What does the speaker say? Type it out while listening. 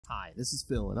Hi, this is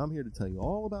Phil, and I'm here to tell you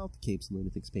all about the Capes and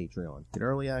Lunatics Patreon. Get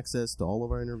early access to all of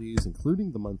our interviews,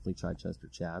 including the monthly Chichester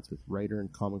chats with writer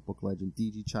and comic book legend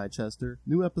D.G. Chichester,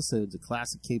 new episodes of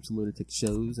classic Capes and Lunatics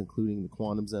shows, including The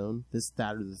Quantum Zone, This,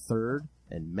 That, or the Third,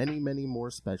 and many, many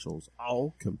more specials,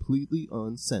 all completely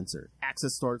uncensored.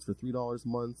 Access starts for $3 a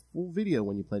month, full video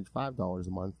when you pledge $5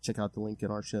 a month. Check out the link in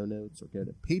our show notes, or go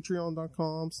to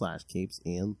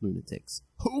patreon.com/CapesandLunatics.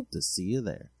 Hope to see you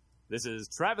there. This is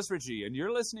Travis Ritchie, and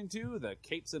you're listening to the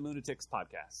Capes and Lunatics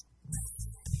podcast.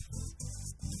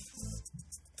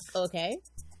 Okay.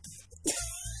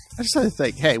 I just had to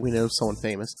think, hey, we know someone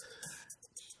famous.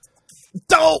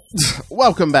 Don't!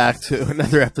 Welcome back to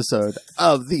another episode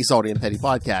of the Salty and Petty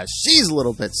podcast. She's a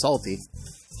little bit salty.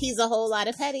 He's a whole lot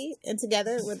of petty, and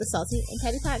together we're the Salty and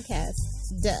Petty podcast.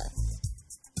 Duh.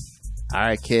 All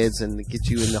right, kids, and to get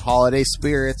you in the holiday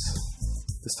spirits,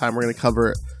 this time we're going to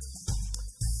cover...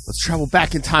 Let's travel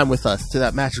back in time with us to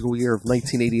that magical year of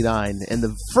 1989 and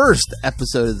the first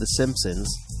episode of The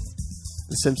Simpsons.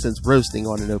 The Simpsons roasting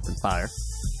on an open fire.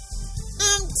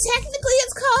 Technically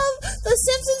it's called the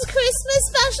Simpsons Christmas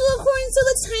Special according to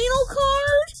the title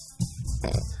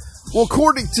card. Well,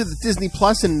 according to the Disney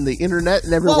Plus and the internet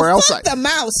and everywhere else. Fuck the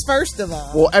mouse, first of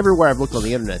all. Well, everywhere I've looked on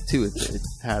the internet, too, it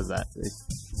has that.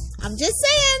 I'm just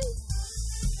saying.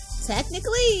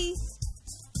 Technically.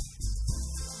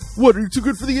 What, are you too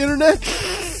good for the internet?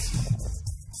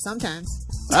 Sometimes.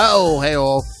 Oh,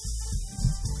 hey-oh.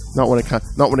 Not when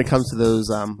it comes to those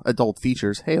adult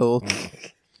features. Hey-oh.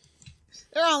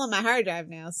 They're all on my hard drive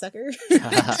now, sucker.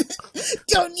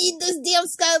 Don't need this damn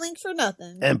Skylink for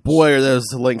nothing. And boy, are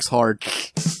those links hard.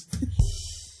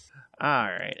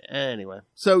 Alright, anyway.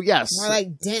 So, yes. More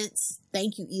like dense.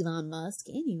 Thank you, Elon Musk.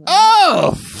 Anyway.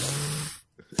 Oh!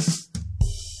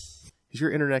 Is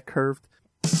your internet curved?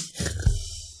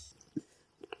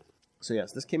 So,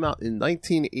 yes, this came out in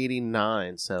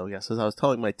 1989. So, yes, as I was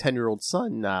telling my 10-year-old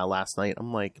son last night,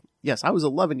 I'm like, yes, I was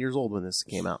 11 years old when this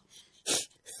came out.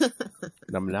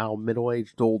 And I'm now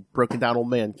middle-aged, old, broken-down old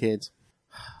man, kids.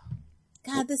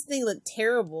 God, this thing looked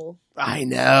terrible. I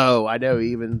know.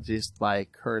 Even just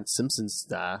like current Simpsons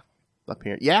up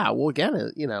here. Yeah, well, again,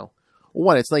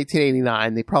 one, it's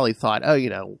 1989. They probably thought,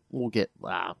 we'll get,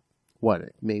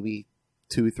 maybe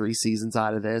 2-3 seasons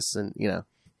out of this. And,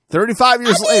 35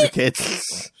 years later,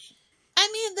 kids. I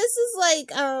mean, this is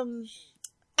like, I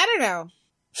don't know.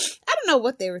 I don't know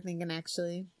what they were thinking,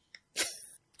 actually.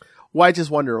 Well, I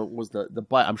just wonder, was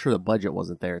I'm sure the budget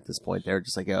wasn't there at this point. They were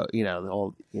just like, Yeah,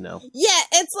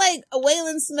 it's like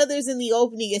Waylon Smithers in the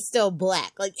opening is still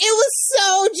black. Like, it was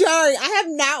so jarring. I have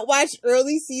not watched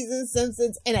early season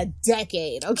Simpsons in a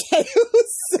decade, okay? It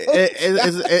was so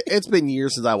it's been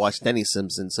years since I watched any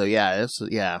Simpsons, so yeah.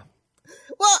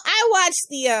 Well, I watched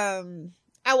the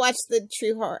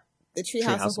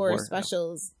Treehouse of Horror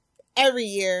specials every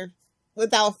year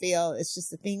without fail. It's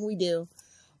just a thing we do.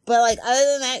 But like other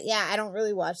than that, yeah, I don't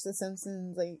really watch The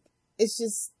Simpsons. Like, it's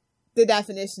just the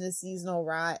definition of seasonal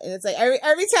rot. And it's like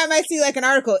every time I see like an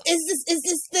article, is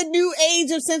this the new age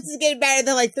of Simpsons getting better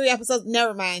than like 3 episodes?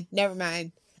 Never mind.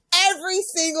 Every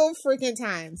single freaking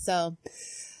time. So,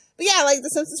 but yeah, like The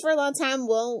Simpsons for a long time,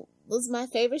 was my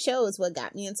favorite show. It's what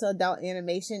got me into adult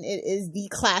animation. It is the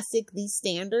classic, the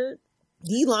standard,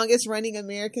 the longest running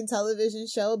American television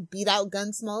show, beat out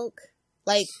Gunsmoke.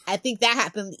 Like, I think that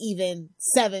happened even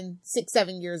 7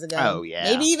 years ago. Oh, yeah.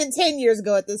 Maybe even 10 years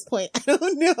ago at this point. I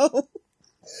don't know.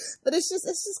 But it's just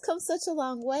come such a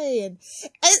long way. And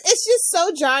it's just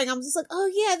so jarring. I'm just like, oh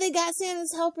yeah, they got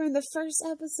Santa's helper in the first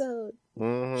episode.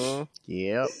 Mm-hmm.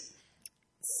 Yep.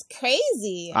 It's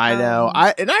crazy. I know.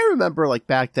 I remember like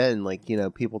back then, like,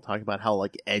 people talking about how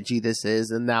like edgy this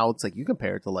is, and now it's like you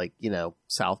compare it to like,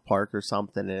 South Park or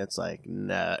something, and it's like,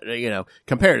 no,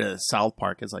 compared to South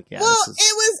Park, it's like, yeah. Well,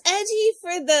 it was edgy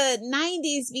for the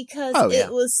 90s because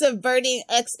it was subverting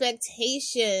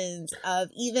expectations of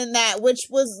even that, which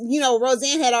was,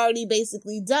 Roseanne had already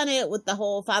basically done it with the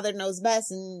whole Father Knows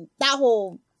Best and that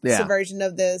whole subversion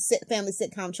of the family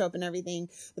sitcom trope and everything.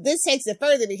 But this takes it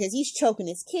further because he's choking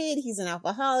his kid. He's an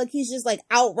alcoholic. He's just like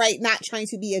outright not trying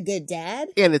to be a good dad.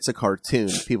 And it's a cartoon.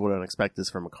 People don't expect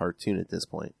this from a cartoon at this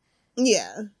point.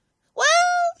 Yeah. Well,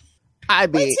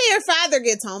 wait till your father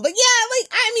gets home. But yeah, like,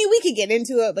 I mean, we could get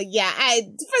into it. But yeah,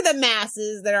 for the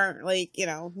masses that aren't like,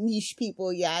 niche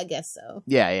people, yeah, I guess so.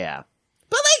 Yeah.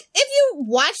 But like, if you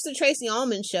watch the Tracy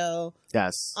Ullman show,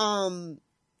 yes.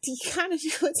 Do you kind of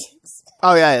know what to expect?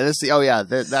 Oh yeah,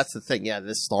 that's the thing. Yeah,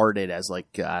 this started as like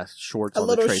shorts on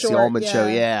the Tracy Ullman show.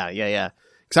 Yeah.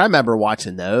 Because I remember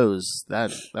watching those.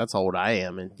 That's how old I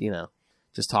am, and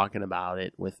just talking about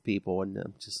it with people, and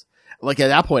Like at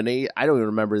that point, I don't even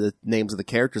remember the names of the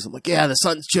characters. I'm like, yeah, the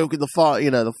son's choking the father,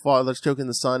 the father's choking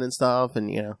the son and stuff,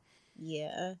 and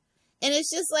Yeah. And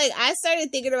it's just like, I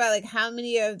started thinking about like how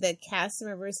many of the cast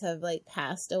members have like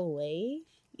passed away.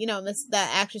 The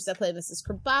actress that played Mrs.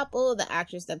 Krabappel, the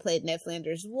actress that played Ned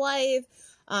Flanders' wife,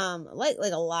 like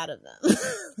a lot of them.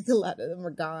 Like a lot of them are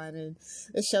gone, and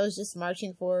the show's just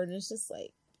marching forward, and it's just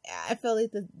like, I feel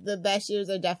like the best years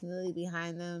are definitely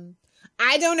behind them.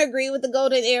 I don't agree with the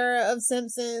golden era of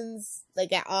Simpsons,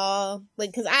 like, at all.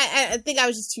 Like, because I think I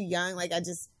was just too young. Like, I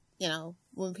just,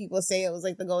 when people say it was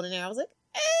like the golden era, I was like,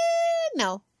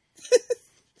 no.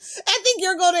 I think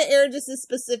your golden era just is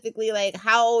specifically like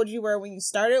how old you were when you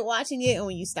started watching it and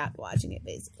when you stopped watching it,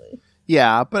 basically.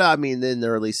 Yeah, but I mean, in the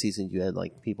early seasons, you had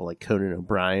like people like Conan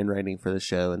O'Brien writing for the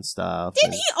show and stuff.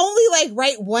 Didn't he only like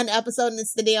write one episode and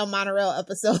it's the damn Monorail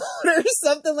episode or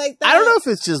something like that? I don't know if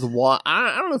it's just one.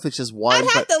 I don't know if it's just one. I'd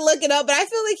have to look it up, but I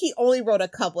feel like he only wrote a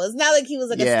couple. It's not like he was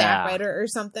like a staff writer or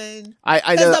something. I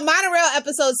know because the Monorail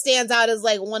episode stands out as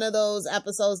like one of those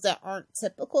episodes that aren't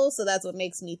typical, so that's what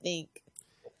makes me think.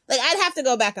 Like, I'd have to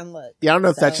go back and look. Yeah, I don't know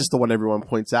if that's just the one everyone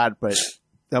points out, but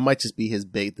that might just be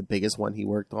the biggest one he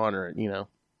worked on, or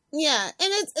Yeah,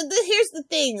 and here's the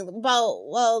thing about,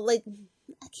 well, like,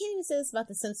 I can't even say this about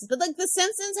The Simpsons, but like The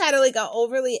Simpsons had like an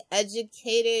overly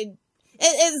educated.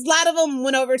 A lot of them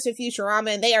went over to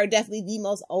Futurama, and they are definitely the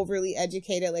most overly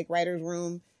educated like writers'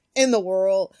 room in the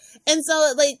world. And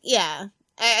so, like, yeah.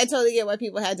 I totally get why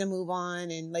people had to move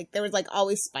on, and like there was like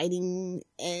always fighting,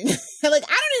 and like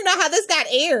I don't even know how this got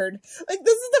aired. Like,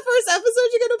 this is the first episode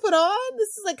you're gonna put on.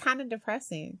 This is like kind of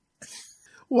depressing.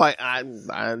 Well, I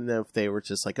don't know if they were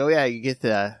just like, oh yeah, you get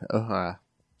the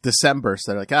December,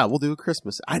 so they're like, we'll do a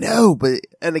Christmas. I know, but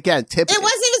and again, it wasn't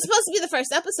even supposed to be the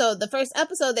first episode. The first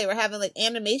episode they were having like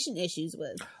animation issues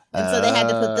with, and so they had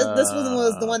to put this one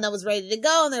was the one that was ready to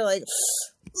go, and they were like,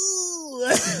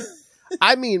 ooh.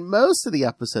 I mean, most of the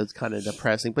episode's kind of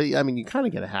depressing, but I mean, you kind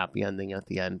of get a happy ending at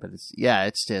the end. But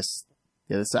it's just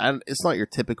it's not your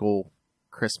typical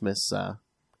Christmas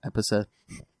episode.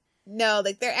 No,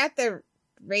 like they're at the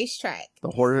racetrack,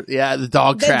 the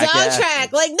dog track,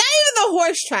 track, like not even the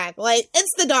horse track, like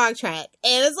it's the dog track,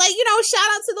 and it's like shout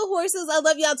out to the horses, I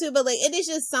love y'all too, but like it is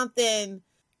just something.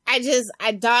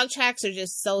 Dog tracks are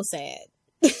just so sad.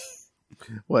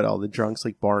 What, all the drunks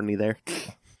like Barney there?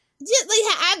 Just, like,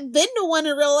 I've been to one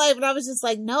in real life, and I was just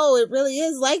like, no, it really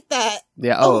is like that.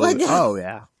 Yeah. Oh my God. Oh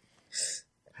yeah.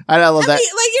 I love that. Mean,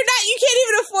 like, you can't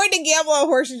even afford to gamble on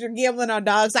horses. You're gambling on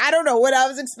dogs. I don't know what I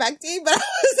was expecting, but I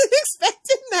wasn't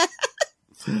expecting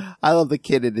that. I love the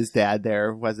kid and his dad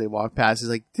there as they walk past. He's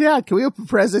like, Dad, can we open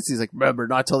presents? He's like, remember,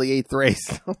 not till the 8th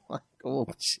race. I'm like, oh,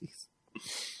 jeez.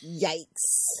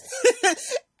 Yikes.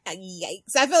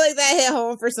 Yikes. I feel like that hit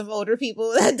home for some older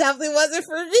people. That definitely wasn't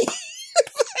for me.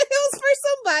 It was for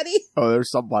somebody. Oh,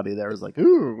 there's somebody there who's like,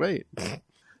 ooh, wait.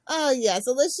 Oh, yeah.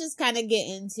 So let's just kind of get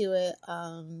into it.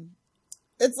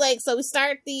 It's like, so we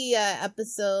start the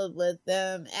episode with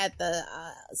them at the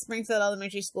Springfield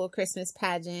Elementary School Christmas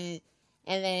pageant.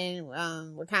 And then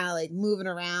we're kind of like moving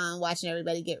around, watching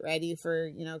everybody get ready for,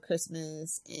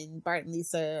 Christmas. And Bart and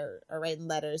Lisa are writing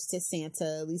letters to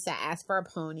Santa. Lisa asked for a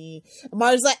pony. And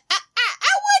Marge's like, I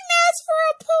wouldn't ask for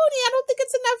a pony. I don't think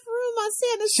it's enough room on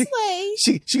Santa's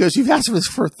sleigh. She goes, you've asked for this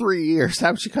for 3 years.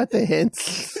 Haven't you got the hint?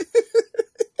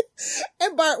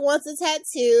 And Bart wants a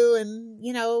tattoo. And,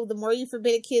 the more you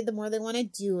forbid a kid, the more they want to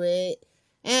do it.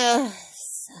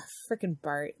 Freaking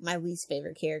Bart, my least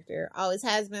favorite character. Always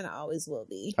has been, always will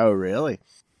be. Oh, really?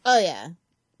 Oh, yeah.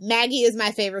 Maggie is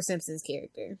my favorite Simpsons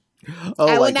character. Oh,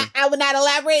 I would not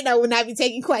elaborate, and I would not be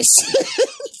taking questions.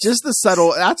 Just the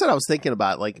subtle. That's what I was thinking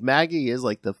about. Like, Maggie is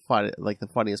like the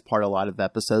funniest part of a lot of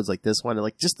episodes, like this one, and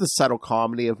like just the subtle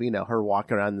comedy of her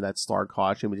walking around in that star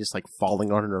costume and just like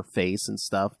falling on her face and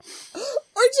stuff.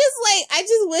 Or just like, I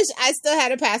just wish I still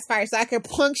had a pacifier so I could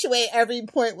punctuate every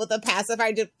point with a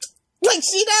pacifier. Just like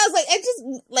she does. Like, it just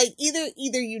like either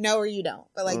or you don't.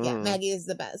 But like, yeah, Maggie is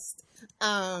the best.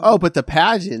 But the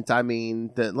pageant, I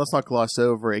mean, let's not gloss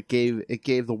over. It gave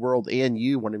the world and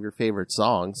you one of your favorite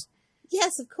songs.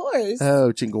 Yes, of course.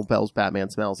 Oh, Jingle Bells, Batman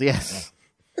Smells. Yes.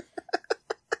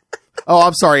 Oh,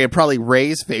 I'm sorry. And probably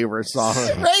Ray's favorite song.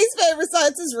 Ray's favorite song.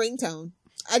 It's his ringtone.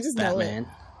 I just know Batman,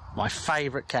 my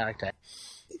favorite character.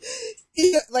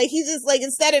 Like, he's just like,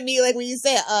 instead of me, like when you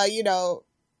say,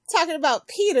 talking about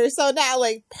Peter, so now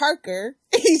like Parker,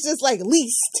 he's just like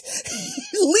least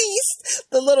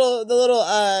the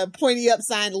little pointy up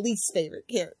sign, least favorite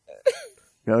character.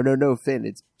 No, Finn,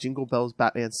 it's Jingle Bells,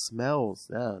 Batman Smells.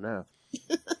 No.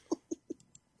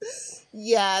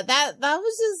 Yeah, that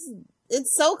was just,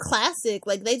 it's so classic.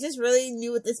 Like, they just really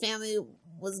knew what this family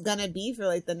was gonna be for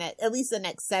like at least the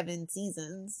next 7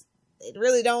 seasons. They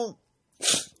really don't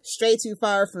stray too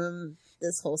far from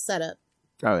this whole setup.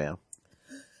 Oh yeah.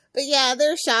 But yeah,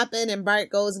 they're shopping and Bart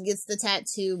goes and gets the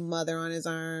tattoo mother on his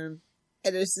arm.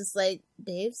 And it's just like,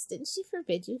 babes, didn't she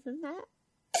forbid you from that?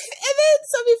 And then,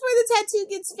 so before the tattoo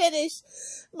gets finished,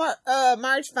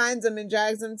 Marge finds him and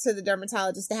drags him to the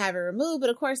dermatologist to have it removed. But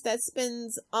of course, that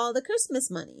spends all the Christmas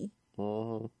money.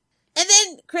 Mm-hmm. And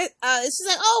then it's just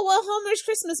like, oh, well, Homer's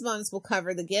Christmas bonus will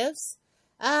cover the gifts.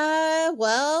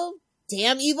 Well,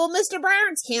 damn evil Mr.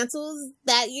 Burns cancels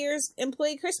that year's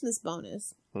employee Christmas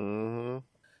bonus. Mm-hmm.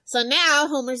 So now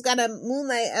Homer's got to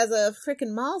moonlight as a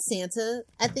freaking mall Santa.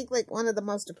 I think like one of the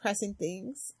most depressing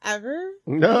things ever.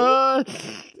 Wow.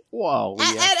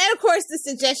 And of course the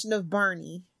suggestion of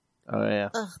Barney. Oh yeah.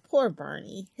 Ugh, poor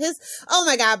Barney. Oh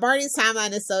my God, Barney's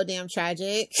timeline is so damn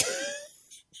tragic.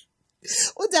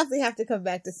 We'll definitely have to come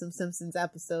back to some Simpsons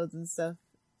episodes and stuff.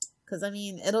 Cause I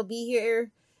mean, it'll be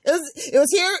here. It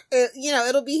was here,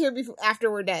 it'll be here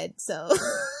after we're dead. So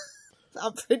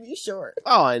I'm pretty sure.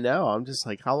 Oh, I know. I'm just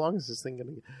like, how long is this thing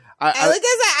gonna?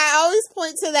 I always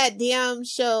point to that damn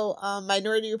show,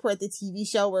 Minority Report, the TV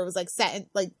show, where it was like set in,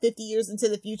 like 50 years into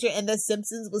the future, and The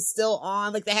Simpsons was still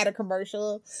on. Like they had a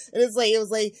commercial, and it was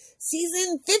like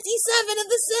season 57 of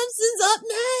The Simpsons up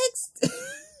next.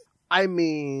 I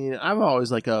mean, I'm always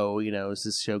like, oh, is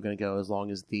this show gonna go as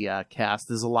long as the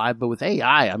cast is alive? But with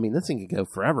AI, I mean, this thing could go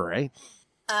forever, right?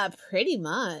 Pretty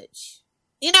much.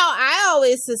 I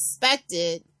always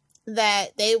suspected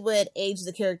that they would age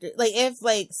the character. Like, if,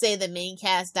 like, say the main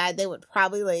cast died, they would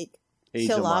probably, like,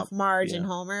 kill off Marge and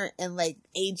Homer and, like,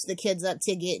 age the kids up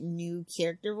to get new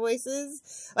character voices.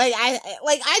 I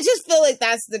just feel like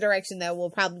that's the direction that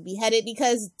we'll probably be headed,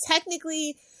 because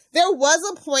technically there was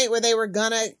a point where they were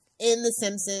gonna end The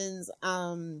Simpsons,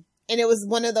 and it was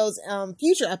one of those,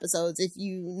 future episodes, if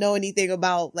you know anything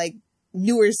about, like,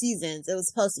 newer seasons. It was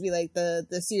supposed to be like the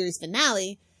series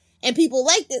finale, and people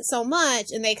liked it so much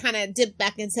and they kind of dipped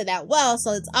back into that well.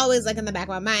 So it's always like in the back of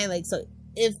my mind, like, so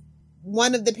if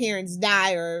one of the parents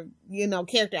die, or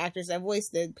character actors that voice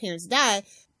the parents die,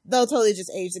 they'll totally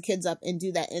just age the kids up and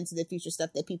do that into the future stuff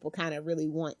that people kind of really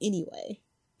want anyway.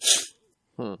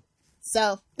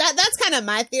 So that's kind of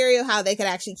my theory of how they could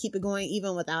actually keep it going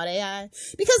even without AI.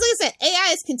 Because like I said,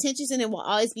 AI is contentious, and it will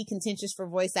always be contentious for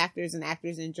voice actors and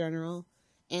actors in general.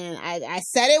 And I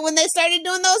said it when they started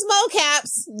doing those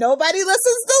mocaps. Nobody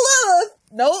listens to Lilith.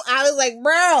 No, I was like,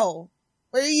 bro,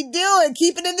 what are you doing?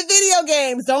 Keep it in the video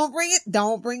games. Don't bring it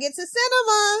to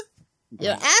cinema.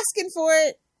 You're asking for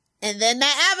it. And then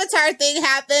that Avatar thing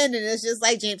happened, and it's just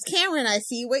like, James Cameron, I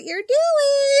see what you're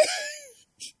doing.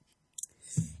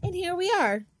 And here we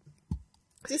are.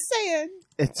 Just saying.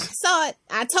 I saw it.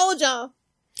 I told y'all.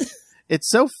 It's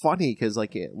so funny because,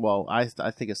 like, I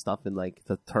think of stuff in, like,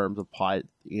 the terms of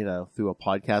through a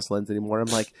podcast lens anymore. I'm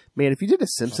like, man, if you did a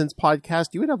Simpsons podcast,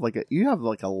 you would have like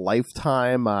a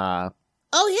lifetime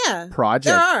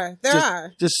project. There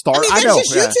are. Just start. I know. There's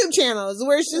just YouTube channels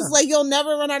where it's just like you'll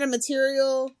never run out of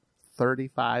material.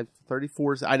 34.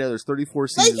 I know there's 34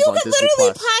 seasons. Like, you on could Disney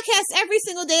literally Plus. podcast every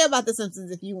single day about The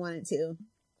Simpsons if you wanted to,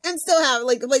 and still have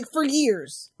like for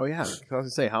years. Oh yeah, I was gonna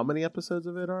say, how many episodes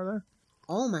of it are there?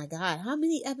 Oh my God, how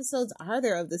many episodes are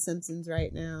there of The Simpsons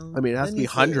right now? I mean, it has to be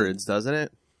hundreds, doesn't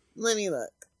it? Let me look.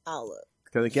 I'll look.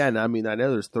 Because again, I mean, I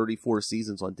know there's 34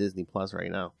 seasons on Disney Plus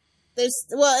right now. And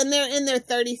they're in their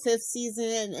 35th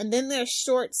season, and then there's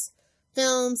shorts,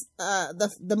 films,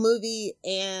 the movie,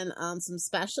 and some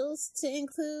specials to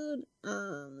include.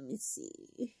 Let me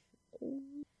see.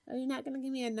 Are you not going to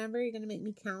give me a number? You're going to make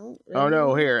me count? Really? Oh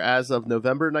no! Here, as of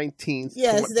November 19th,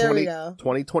 we go.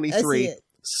 2023.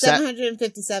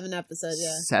 757 episodes,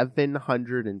 yeah.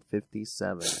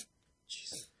 757.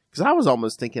 Because I was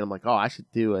almost thinking, I'm like, oh, I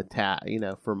should do a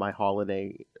for my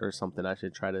holiday or something. I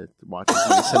should try to watch as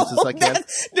many Simpsons as I can.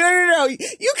 No. You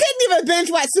couldn't even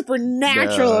binge watch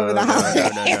Supernatural over the holiday.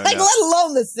 No. Like, let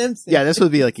alone The Simpsons. Yeah, this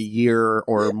would be like a year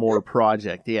or more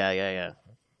project. Yeah.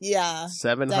 Yeah.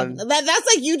 700. That's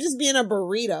like you just being a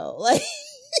burrito. Like,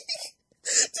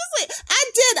 just like,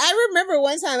 I remember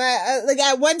one time,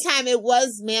 at one time it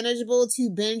was manageable to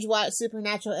binge watch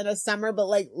Supernatural in a summer, but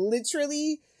like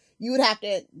literally you would have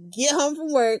to get home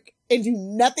from work and do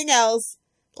nothing else,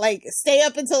 like stay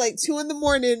up until like 2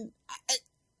 a.m.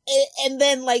 And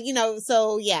then like,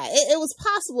 so yeah, it was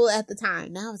possible at the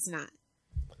time. Now it's not.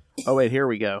 Oh wait, here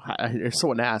we go.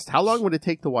 Someone asked, how long would it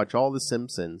take to watch all the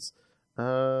Simpsons? I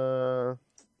mean,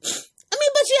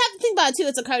 but you have to think about it too.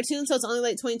 It's a cartoon, so it's only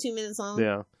like 22 minutes long.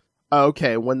 Yeah.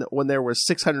 Okay, when there were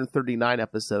 639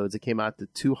 episodes, it came out to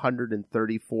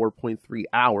 234.3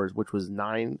 hours, which was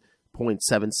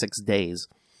 9.76 days.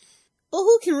 Well,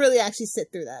 who can really actually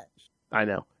sit through that? I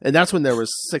know. And that's when there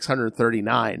was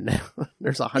 639.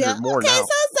 There's 100 more now. Okay, so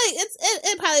it's like,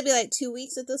 it'd probably be like 2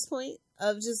 weeks at this point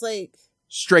of just like...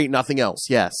 Straight nothing else,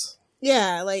 yes.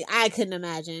 Yeah, like, I couldn't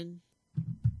imagine.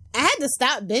 I had to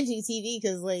stop binging TV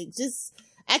because, like, just...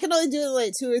 I can only do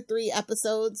like 2 or 3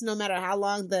 episodes, no matter how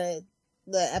long the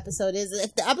episode is.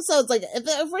 If the episode's like...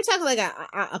 If we're talking like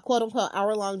a quote-unquote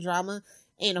hour-long drama,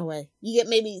 ain't no way. You get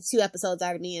maybe 2 episodes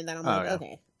out of me, and then I'm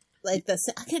okay. Like,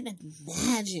 I can't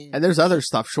imagine. And there's other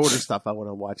stuff, shorter stuff I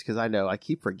want to watch, because I know I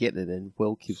keep forgetting it, and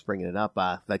Will keeps bringing it up.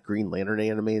 That Green Lantern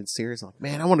animated series. I'm like,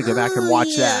 man, I want to go back and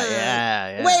watch that.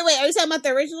 Yeah. Wait, are you talking about the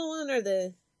original one, or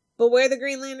the Beware the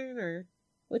Green Lantern, or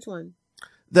which one?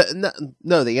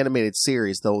 No, the animated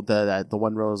series, the one that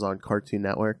was on Cartoon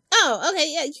Network. Oh,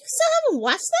 okay, yeah. You still haven't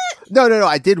watched that? No,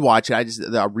 I did watch it. I just,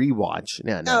 a rewatch.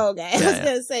 Yeah, no. Oh, okay. I was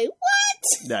going to say,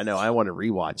 what? No, I want to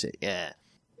rewatch it. Yeah.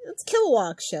 It's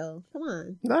Kilowog show. Come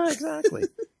on. No, exactly.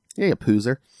 Yeah, you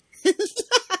poozer. I was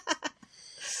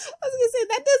gonna say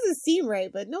that doesn't seem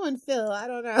right, but knowing Phil, I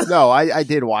don't know. No, I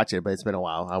did watch it, but it's been a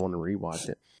while. I want to rewatch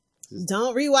it.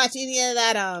 Don't rewatch any of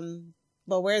that.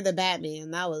 Beware the Batman.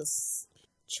 That was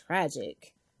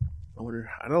tragic.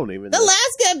 I don't even know. The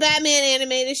last good Batman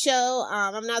animated show.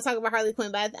 I'm not talking about Harley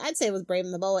Quinn, but I'd say it was Brave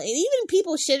and the Bold. And even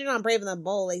people shitting on Brave and the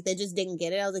Bold, like they just didn't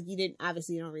get it. I was like,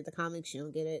 obviously you don't read the comics, you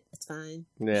don't get it. It's fine.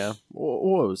 Yeah.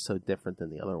 Well, it was so different than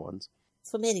the other ones.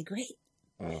 That's what made it great.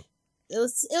 It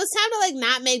was time to like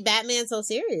not make Batman so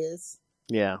serious.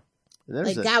 Yeah.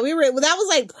 Like God, that was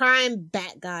like prime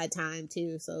Bat God time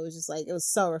too. So it was just like it was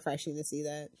so refreshing to see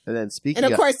that. And then and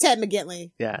of course Ted McGinley.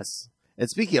 Yes. And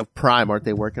speaking of Prime, aren't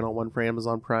they working on one for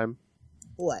Amazon Prime?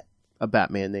 What? A new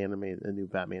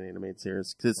Batman animated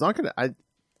series. Because it's not gonna. I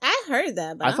heard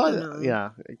that, but I thought, don't know. Yeah,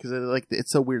 because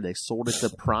it's so weird. They sold it to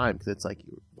Prime because it's like,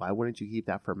 why wouldn't you keep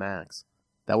that for Max?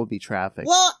 That would be traffic.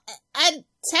 Well, technically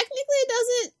it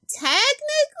doesn't.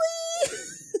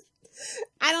 Technically,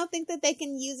 I don't think that they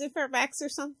can use it for Max or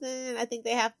something. I think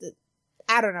they have to.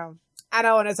 I don't know. I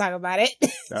don't want to talk about it.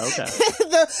 Okay.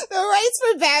 the rights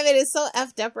for Batman is so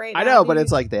effed up right now. I know, but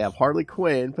it's like they have Harley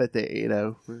Quinn, but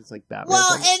it's like Batman.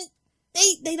 Well, and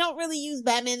they don't really use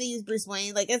Batman. They use Bruce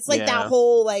Wayne. Like it's like that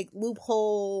whole like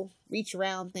loophole reach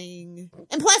around thing.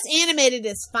 And plus, animated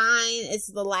is fine.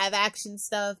 It's the live action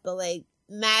stuff, but like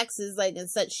Max is like in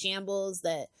such shambles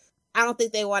that I don't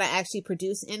think they want to actually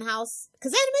produce in house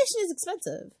because animation is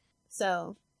expensive.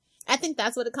 So. I think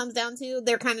that's what it comes down to.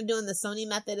 They're kind of doing the Sony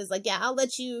method. Is like, yeah, I'll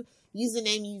let you use the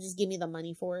name. You just give me the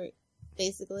money for it,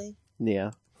 basically.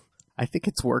 Yeah. I think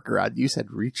it's workaround. You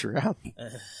said reach around.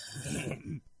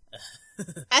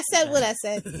 I said what I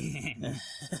said.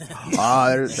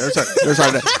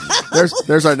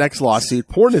 There's our next lawsuit.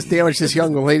 Porn has damaged this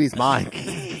young lady's mind.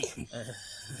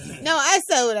 No, I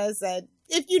said what I said.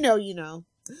 If you know, you know.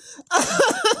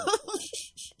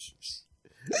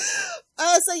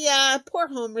 So yeah, poor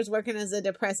Homer's working as a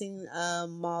depressing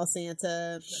mall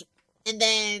Santa. And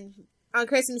then on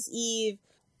Christmas Eve,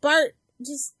 Bart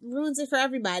just ruins it for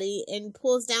everybody and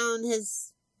pulls down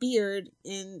his beard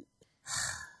and,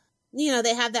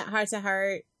 they have that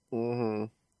heart-to-heart. Mm-hmm.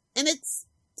 And it's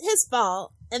his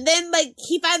fault. And then, like,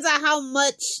 he finds out how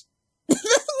much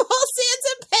the mall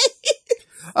Santa paid.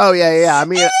 Oh, yeah. I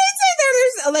mean... And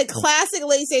there's a, like, classic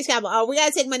late-stage couple. Oh, we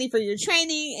gotta take money for your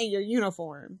training and your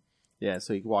uniform. Yeah,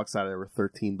 so he walks out of there with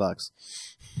 $13.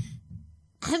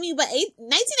 I mean, but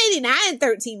 1989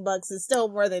 $13 is still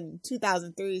more than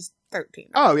 2003's $13.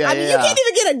 Oh yeah, you can't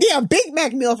even get a damn Big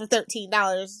Mac meal for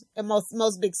 $13 in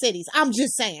most big cities. I'm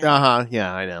just saying.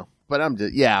 Yeah, I know, but but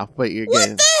you're getting...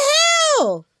 What the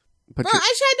hell, bro?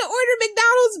 I tried to order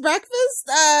McDonald's breakfast.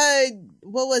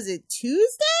 What was it,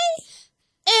 Tuesday?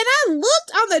 And I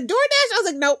looked on the DoorDash. I was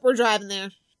like, nope, we're driving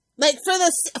there. Like, for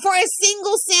a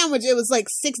single sandwich, it was like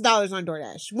 $6 on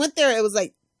DoorDash. Went there, it was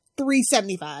like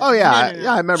 $3.75. Oh, yeah. No.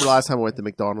 I remember last time I went to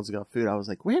McDonald's and got food, I was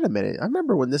like, wait a minute. I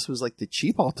remember when this was like the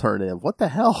cheap alternative. What the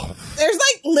hell? There's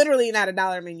like literally not a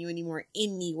dollar menu anymore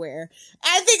anywhere.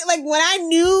 I think like when I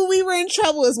knew we were in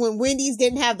trouble is when Wendy's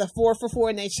didn't have the 4 for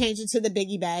 $4 and they changed it to the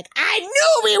biggie bag. I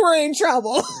knew we were in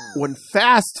trouble. When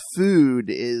fast food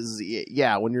is,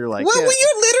 when you're like... When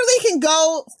you literally can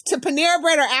go to Panera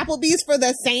Bread or Applebee's for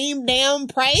the same damn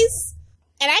price...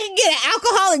 And I can get an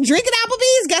alcoholic drink at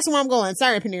Applebee's. Guess where I'm going?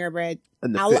 Sorry, Panera Bread.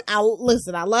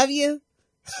 Listen, I love you,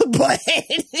 but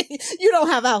you don't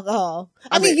have alcohol.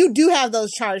 I mean, you do have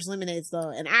those charged lemonades though,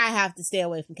 and I have to stay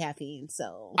away from caffeine.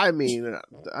 So I mean,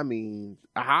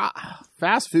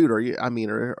 fast food.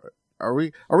 Are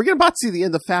we about to see the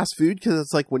end of fast food? Because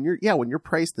it's like when you're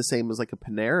priced the same as like a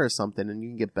Panera or something, and you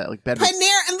can get better Panera.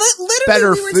 And literally,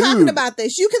 better we were food. talking about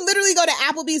this. You can literally go to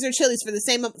Applebee's or Chili's for the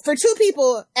same for two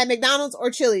people at McDonald's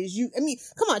or Chili's.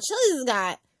 Come on, Chili's has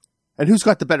got. And who's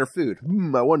got the better food?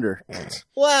 I wonder.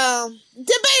 Well,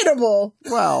 debatable.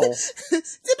 Well,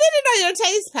 depending on your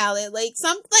taste palette,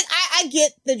 I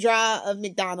get the draw of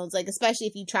McDonald's, like especially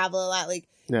if you travel a lot, like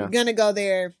you're gonna go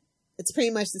there. It's pretty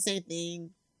much the same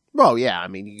thing. Well, yeah, I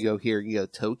mean, you go here, you go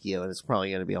to Tokyo, and it's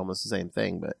probably gonna be almost the same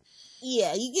thing, but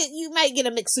yeah, you might get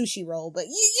a McSushi roll, but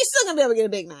you're still gonna be able to get a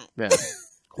Big Mac. Yeah,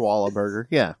 koala burger.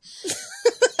 Yeah.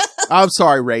 I'm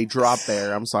sorry, Ray. Drop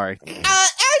there. I'm sorry.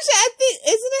 Actually, I think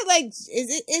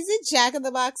is it Jack in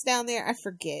the Box down there? I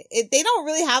forget. They don't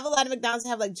really have a lot of McDonald's that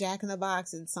have like Jack in the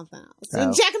Box and something else.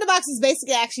 And Jack in the Box is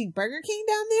basically actually Burger King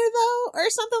down there though, or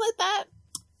something like that.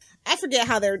 I forget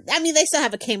how they still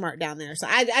have a Kmart down there, so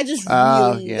I just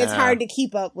really it's hard to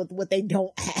keep up with what they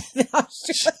don't have in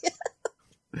Australia.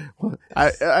 Well,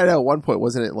 I know at one point,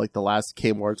 wasn't it like the last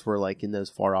Kmarts were like in those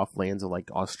far off lands of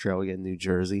like Australia and New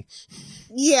Jersey?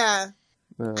 Yeah.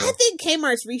 I think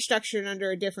Kmart's restructured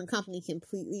under a different company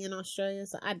completely in Australia,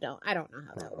 so I don't know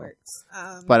how that works.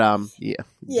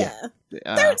 Yeah.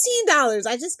 $13.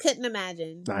 I just couldn't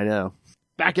imagine. I know.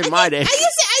 Back in my day, I used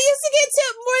to get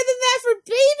tipped more than that for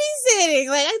babysitting.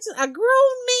 Like a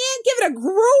grown man giving a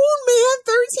grown man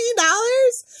 $13.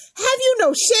 Have you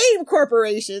no shame,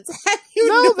 corporations? Have you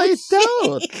no they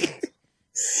don't.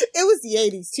 It was the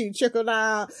 80s too. Trickle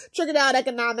down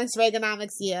economics,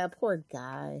 Reaganomics. Yeah, poor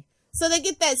guy. So they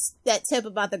get that tip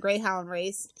about the Greyhound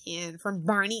race, and from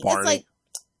Barney. It's like,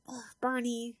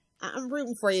 Barney, I'm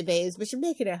rooting for you, babes, but you're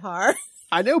making it hard.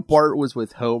 I know Bart was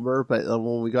with Homer, but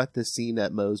when we got this scene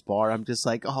at Moe's bar, I'm just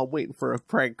like, I'm waiting for a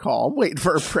prank call. Amanda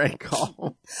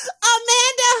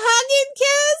hug and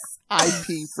kiss. I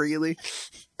pee freely.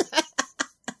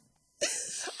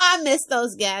 I miss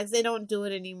those gags. They don't do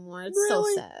it anymore. It's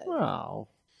really? So sad. Wow.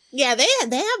 Yeah, they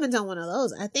haven't done one of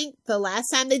those. I think the last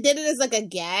time they did it is like a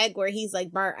gag where he's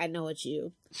like, Bart, I know it's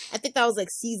you. I think that was like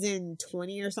season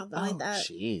 20 or something like that.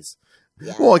 Jeez.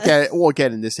 Yeah. We'll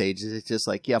get in this age. It's just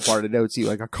like, yeah, Bart, I know it's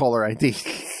you. I got caller ID.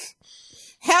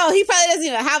 Hell, he probably doesn't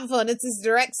even have a phone. It's his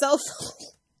direct cell phone.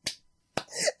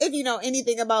 If you know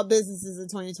anything about businesses in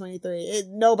 2023,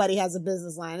 nobody has a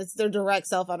business line. It's their direct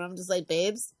cell phone. I'm just like,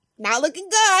 babes, not looking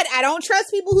good. I don't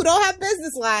trust people who don't have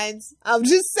business lines. I'm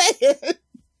just saying.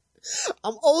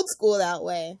 I'm old school that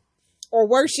way. Or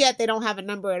worse yet, they don't have a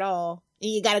number at all. And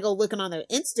you gotta go looking on their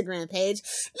Instagram page.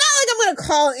 Not like I'm gonna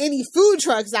call any food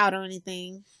trucks out or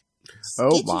anything.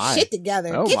 Get your shit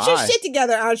together. Get your shit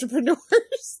together,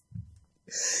 entrepreneurs.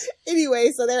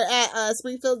 Anyway, so they're at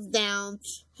Springfield's down.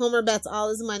 Homer bets all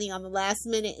his money on the last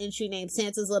minute entry named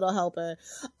Santa's Little Helper.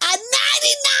 A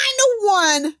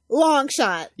 99-1 long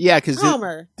shot. Yeah, because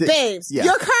Homer, babes,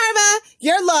 your karma,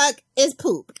 your luck is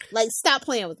poop. Like, stop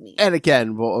playing with me. And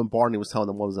again, when Barney was telling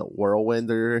them, what was it,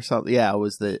 Whirlwind or something? Yeah, it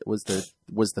was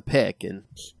the pick. And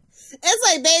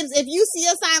it's like, babes, if you see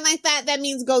a sign like that, that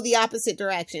means go the opposite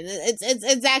direction.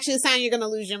 It's actually a sign you're gonna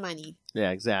lose your money.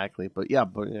 Yeah, exactly. But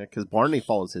because Barney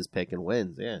follows his pick and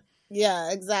wins. Yeah.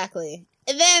 Yeah, exactly.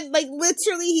 And then, like,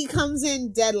 literally, he comes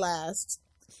in dead last.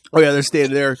 Oh, yeah, they're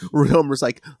standing there. Homer's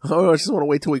like, oh, I just want to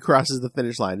wait till he crosses the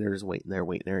finish line. They're just waiting there.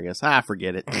 He goes,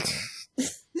 forget it.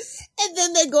 And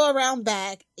then they go around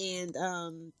back, and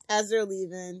as they're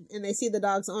leaving, and they see the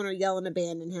dog's owner yell and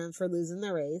abandon him for losing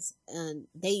the race, and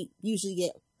they usually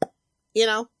get,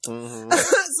 Mm-hmm.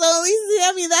 So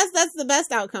at least, that's the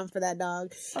best outcome for that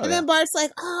dog. Oh, and then Bart's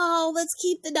like, oh, let's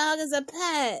keep the dog as a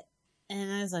pet.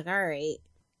 And I was like, all right.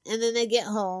 And then they get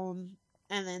home,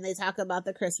 and then they talk about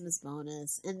the Christmas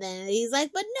bonus. And then he's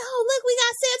like, but no, look, we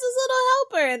got Santa's Little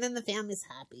Helper. And then the family's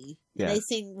happy. Yeah. And they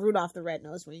sing Rudolph the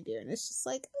Red-Nosed Reindeer. And it's just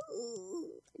like, ooh.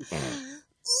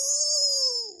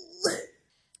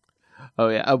 Oh,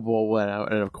 yeah.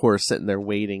 And of course, sitting there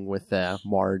waiting with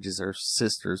Marge as her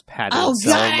sisters, Patty and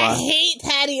Selma. Oh, God, I hate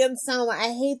Patty and Selma. I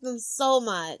hate them so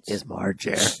much. Is Marge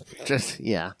there? Just,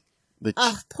 yeah.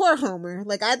 Poor Homer.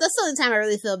 Like, that's the only time I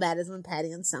really feel bad is when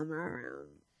Patty and Selma are around.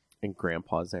 And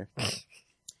Grandpa's there.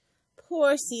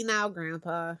 Poor senile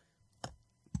Grandpa.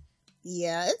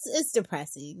 Yeah, it's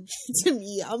depressing to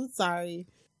me. I'm sorry.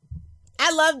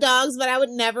 I love dogs, but I would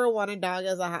never want a dog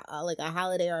as a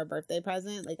holiday or a birthday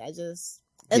present. Like, it's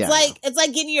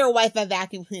like getting your wife a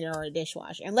vacuum cleaner or a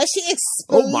dishwasher. Unless she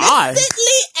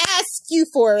explicitly asks you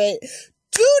for it.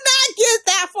 Do not get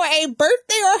that for a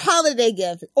birthday or holiday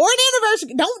gift or an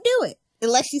anniversary. Don't do it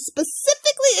unless she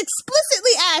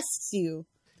explicitly asks you.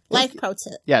 Life pro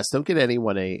tip. Yes, don't get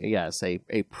anyone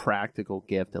a practical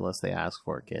gift unless they ask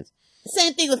for it, kids.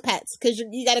 Same thing with pets, because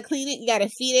you got to clean it, you got to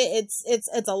feed it.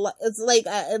 It's like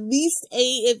at least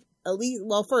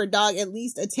for a dog, at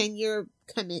least a 10-year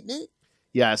commitment.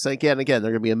 Yes, again, they're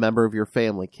going to be a member of your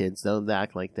family, kids. Don't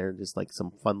act like they're just like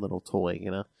some fun little toy,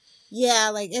 you know? Yeah,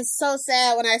 like it's so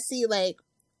sad when I see like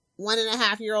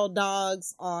 1.5-year-old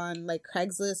dogs on like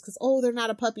Craigslist because they're not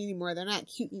a puppy anymore, they're not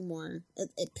cute anymore.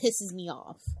 It pisses me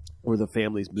off. Or the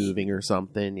family's moving or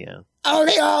something, yeah.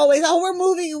 They always, we're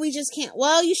moving and we just can't.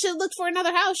 Well, you should look for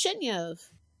another house, shouldn't you have?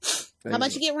 How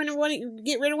about you get rid of one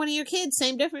of your kids?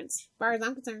 Same difference, as far as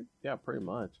I'm concerned. Yeah, pretty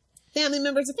much. Family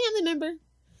member's a family member.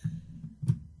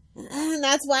 And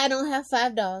that's why I don't have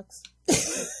 5 dogs.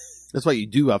 That's why you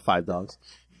do have 5 dogs.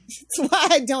 That's why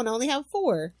I don't only have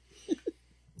 4.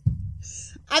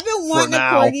 I've been wanting a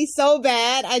corgi so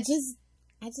bad. My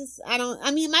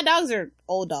dogs are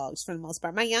old dogs for the most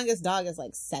part. My youngest dog is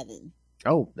like 7.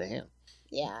 Oh, damn.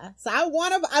 Yeah. So I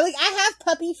have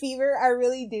puppy fever. I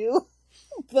really do.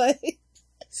 But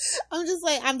I'm just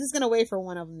going to wait for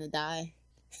one of them to die.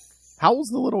 How old's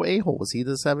the little a-hole? Was he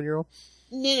the 7-year-old?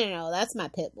 No. That's my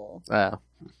pit bull.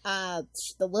 The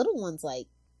little one's like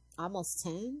almost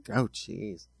 10. Oh,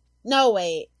 jeez. No,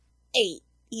 wait. 8.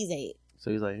 He's 8.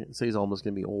 So he's almost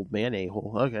gonna be old man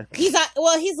a-hole. Okay. He's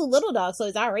a little dog, so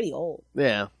he's already old.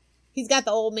 Yeah. He's got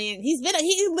the old man. He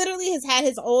literally has had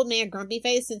his old man grumpy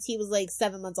face since he was like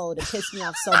 7 months old. It pissed me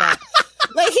off so bad.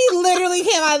 Like he literally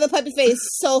came out of the puppy face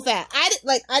so fast.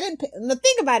 The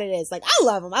thing about it is, like, I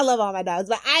love him. I love all my dogs,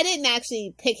 but I didn't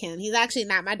actually pick him. He's actually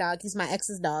not my dog. He's my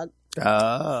ex's dog.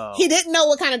 Oh. He didn't know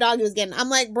what kind of dog he was getting. I'm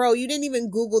like, bro, you didn't even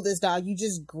Google this dog. You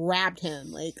just grabbed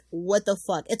him. Like, what the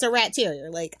fuck? It's a rat terrier.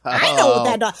 Like, I know what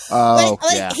that dog.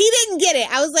 Yeah. He didn't get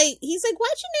it. I was like, he's like,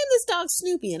 why'd you name this dog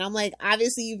Snoopy? And I'm like,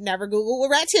 obviously you've never Googled what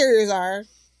rat terriers are.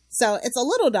 So it's a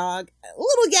little dog, a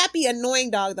little gappy, annoying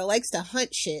dog that likes to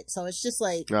hunt shit. So it's just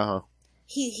like,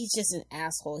 he's just an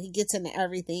asshole. He gets into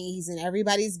everything. He's in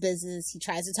everybody's business. He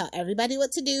tries to tell everybody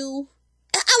what to do.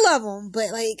 I love him,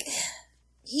 but like,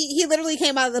 he literally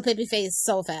came out of the puppy face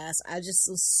so fast. I just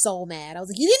was so mad. I was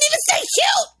like, you didn't even stay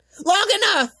cute long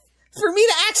enough for me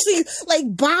to actually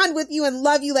like bond with you and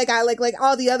love you like I like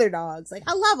all the other dogs. Like,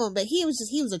 I love him, but he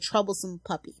was a troublesome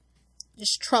puppy.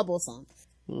 Just troublesome.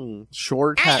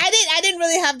 Short. I didn't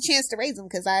really have a chance to raise him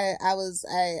because I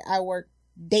work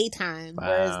daytime. Wow.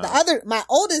 Whereas my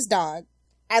oldest dog,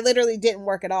 I literally didn't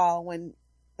work at all when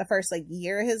the first like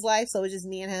year of his life. So it was just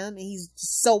me and him, and he's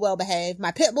just so well behaved.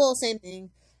 My pit bull, same thing.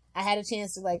 I had a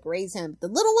chance to like raise him. The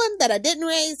little one that I didn't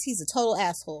raise, he's a total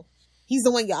asshole. He's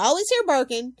the one you always hear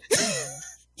barking.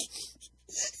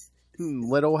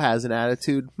 Little has an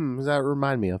attitude. Does that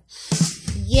remind me of?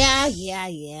 Yeah. He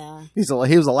was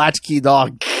a latchkey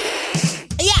dog.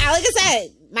 Yeah, like I said,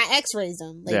 my ex raised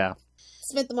him. Like, yeah.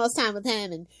 Spent the most time with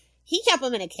him, and he kept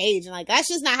him in a cage, and like that's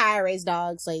just not how I raise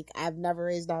dogs. Like, I've never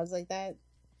raised dogs like that.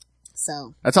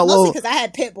 So that's how mostly because I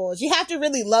had pit bulls. You have to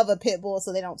really love a pit bull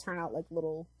so they don't turn out like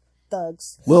little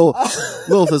thugs.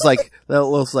 Lilith is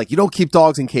like, you don't keep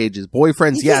dogs in cages.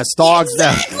 Boyfriends, yes. Dogs,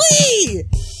 exactly.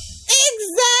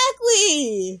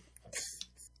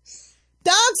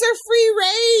 Dogs are free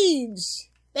range.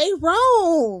 They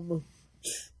roam.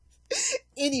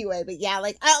 Anyway, but yeah,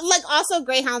 like also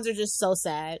greyhounds are just so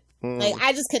sad. Like,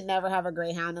 I just could never have a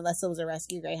greyhound unless it was a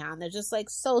rescue greyhound. They're just like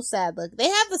so sad. Look, they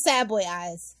have the sad boy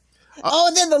eyes.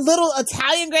 And then the little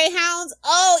Italian greyhounds.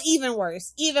 Oh, even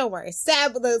worse.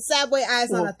 The sad boy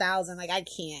eyes on 1,000. Like, I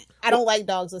can't. I don't like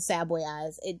dogs with sad boy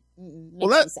eyes. It makes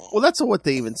me sad. Well, that's what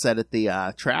they even said at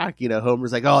the track. You know,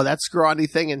 Homer's like, oh, that scrawny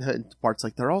thing. And Bart's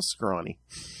like, they're all scrawny.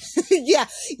 Yeah.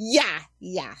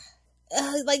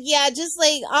 Just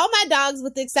like all my dogs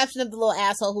with the exception of the little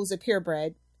asshole who's a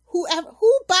purebred. Who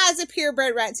buys a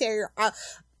purebred rat terrier?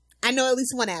 I know at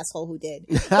least one asshole who did.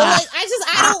 But like,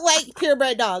 I don't like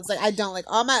purebred dogs. Like, I don't like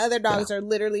all my other dogs are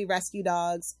literally rescue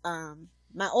dogs.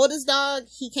 My oldest dog,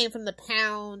 he came from the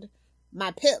pound.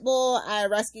 My pit bull, I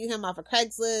rescued him off of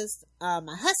Craigslist.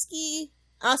 My husky,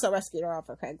 I also rescued her off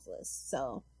of Craigslist.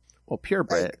 So, well,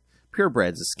 purebred's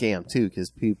a scam too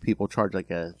because people charge like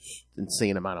a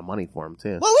insane amount of money for them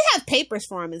too. Well, we have papers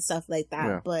for him and stuff like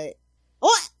that, but.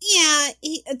 Well, yeah,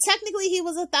 technically he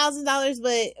was $1,000,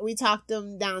 but we talked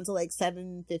him down to like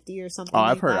 $750 or something. Oh,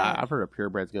 I've heard of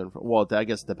purebreds going for. Well, I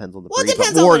guess it depends on the breed. It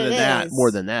depends but on more what than it that, is. more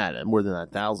than that,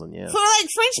 $1,000. Yeah.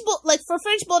 For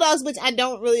French bulldogs, which I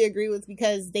don't really agree with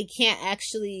because they can't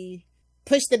actually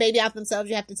push the baby out themselves.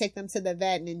 You have to take them to the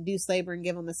vet and induce labor and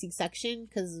give them a C-section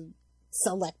because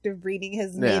selective breeding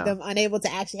has made them unable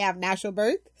to actually have natural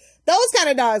birth. Those kind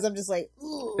of dogs, I'm just like,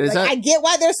 ooh. Like, I get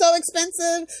why they're so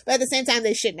expensive, but at the same time,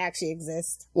 they shouldn't actually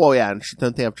exist. Well, yeah, and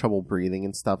don't they have trouble breathing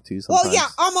and stuff too sometimes? Well, yeah,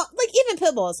 almost, like even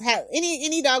pit bulls have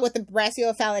any dog with a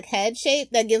brachiocephalic head shape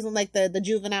that gives them like the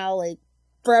juvenile, like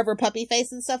forever puppy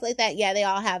face and stuff like that. Yeah, they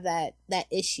all have that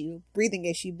issue, breathing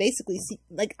issue. Basically,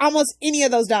 like almost any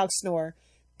of those dogs snore.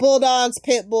 Bulldogs,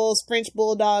 pit bulls, French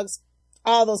bulldogs,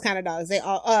 all those kind of dogs. They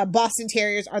all, Boston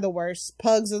Terriers are the worst.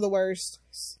 Pugs are the worst.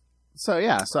 So,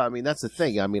 yeah. So, I mean, that's the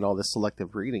thing. I mean, all this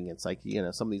selective breeding, it's like, you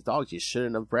know, some of these dogs, you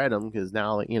shouldn't have bred them because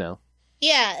now, you know.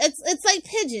 Yeah, it's like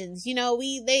pigeons. You know,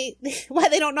 why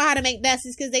they don't know how to make nests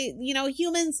is because they, you know,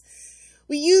 humans,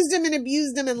 we used them and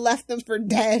abused them and left them for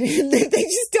dead. And they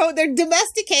just don't, they're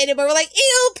domesticated, but we're like,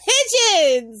 ew,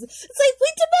 pigeons! It's like, we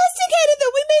domesticated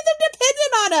them! We made them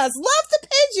dependent on us! Love the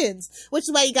pigeons! Which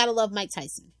is why you gotta love Mike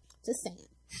Tyson. Just saying.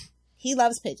 He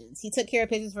loves pigeons. He took care of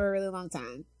pigeons for a really long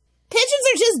time. Pigeons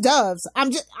are just doves.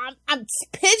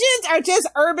 Pigeons are just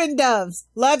urban doves.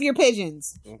 Love your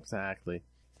pigeons. Exactly.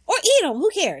 Or eat them. Who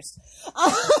cares?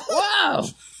 Wow.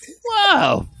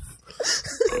 Wow.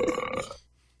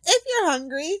 If you're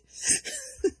hungry.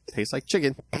 Tastes like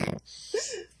chicken.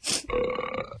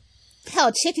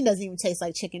 Hell, chicken doesn't even taste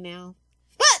like chicken now.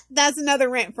 But that's another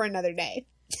rant for another day.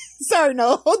 Sorry,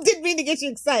 no. Didn't mean to get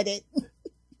you excited.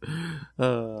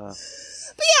 But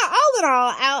yeah, all in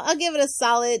all, I'll give it a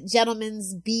solid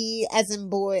gentleman's B as in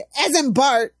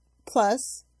Bart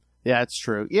plus. Yeah, it's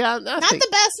true. Yeah, not the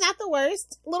best, not the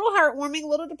worst. A little heartwarming, a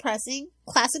little depressing.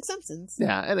 Classic Simpsons.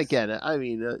 Yeah, and again, I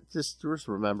mean, just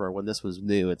remember when this was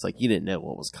new, it's like you didn't know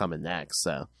what was coming next.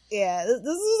 So yeah, this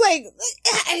is like,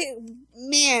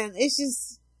 man,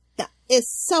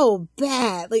 it's so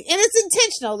bad. Like, and it's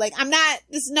intentional. Like,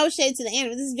 there's no shade to the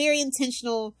anime. This is very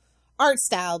intentional art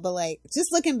style, but like,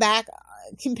 just looking back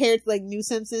compared to like new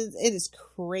Simpsons, it is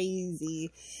crazy.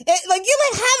 You're like,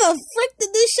 how the frick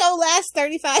did this show last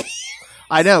 35 years?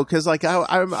 I know, because like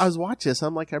I was watching this,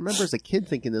 I'm like, I remember as a kid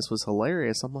thinking this was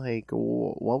hilarious. I'm like,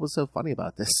 what was so funny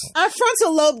about this? Our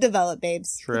frontal lobe developed,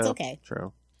 babes. True. It's okay.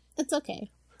 True. It's okay.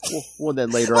 Well,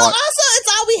 then later well, on. Also, it's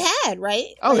all we had,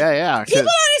 right? Oh, like, yeah. People don't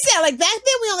understand. Like, back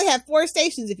then, we only had 4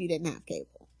 stations if you didn't have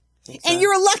cable. Exactly. And you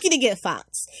were lucky to get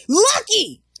Fox.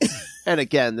 Lucky! And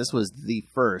again, this was the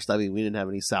first. I mean, we didn't have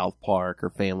any South Park or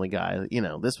Family Guy. You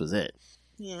know, this was it.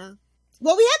 Yeah.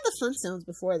 Well, we had the Flintstones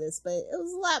before this, but it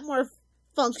was a lot more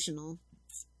functional.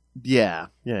 Yeah.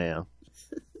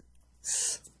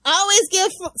 Always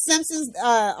give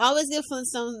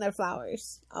Flintstones their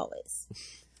flowers. Always.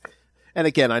 And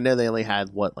again, I know they only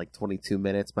had, 22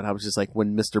 minutes, but I was just like,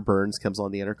 when Mr. Burns comes on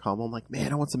the intercom, I'm like,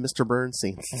 man, I want some Mr. Burns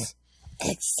scenes.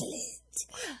 Excellent.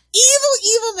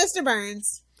 Evil Mr.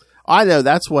 Burns. I know,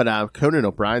 that's what Conan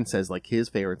O'Brien says, like, his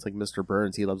favorite's like Mr.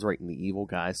 Burns. He loves writing the evil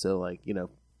guy, so, like, you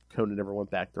know, Conan never went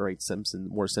back to write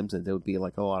more Simpsons. It would be,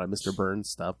 like, a lot of Mr.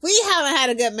 Burns stuff. We haven't had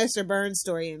a good Mr. Burns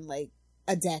story in, like,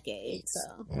 a decade,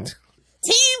 so.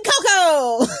 Team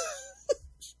Coco!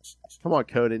 Come on,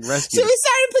 Conan, rescue. Should we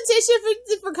start a petition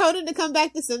for Conan to come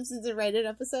back to Simpsons and write an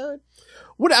episode?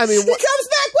 What, I mean, he comes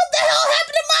back, what the hell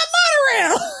happened to my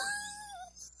monorail?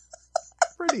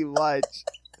 Pretty much.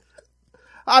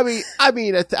 I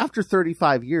mean, after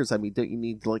 35 years, I mean, don't you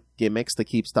need, like, gimmicks to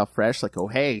keep stuff fresh? Like, oh,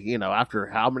 hey, you know, after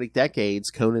how many decades,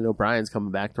 Conan O'Brien's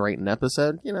coming back to write an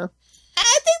episode, you know?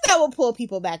 I think that will pull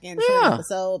people back in for an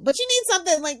episode. But you need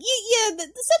something like, the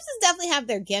Simpsons definitely have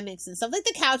their gimmicks and stuff. Like,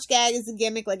 the couch gag is a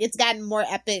gimmick. Like, it's gotten more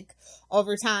epic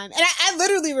over time. And I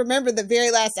literally remember the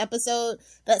very last episode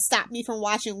that stopped me from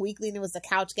watching weekly, and it was the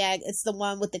couch gag. It's the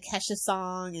one with the Kesha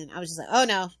song, and I was just like, oh,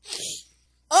 no.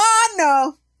 Oh,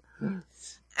 no.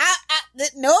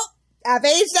 Nope. I've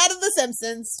aged out of The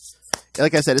Simpsons.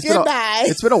 Like I said,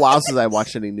 it's been a while since I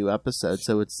watched any new episodes,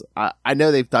 so it's I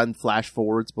know they've done flash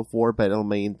forwards before, but I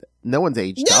mean, no one's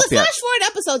aged up yet. The flash forward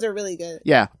episodes are really good.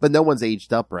 Yeah, but no one's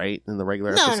aged up, right? In the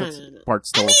regular episodes. No. Bart's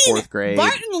still in 4th grade.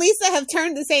 Bart and Lisa have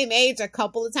turned the same age a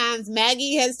couple of times.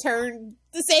 Maggie has turned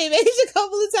the same age a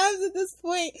couple of times at this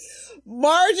point.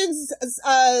 Marge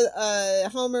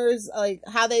and Homer's, like,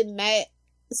 how they met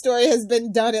story has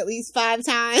been done at least 5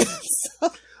 times.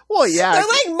 Well, yeah. They're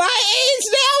like my age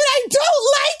now, and I don't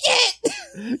like it.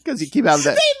 Because you keep having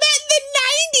that. They met in the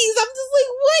 90s. I'm just like,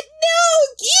 what?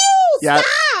 No,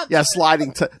 stop. Yeah,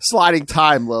 sliding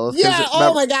time, Lilith. Yeah.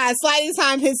 Oh my God, sliding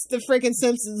time hits the freaking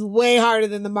Simpsons way harder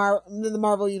than the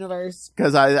Marvel universe.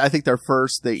 Because I think they're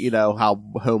first that, you know, how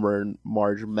Homer and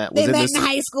Marge met. They met in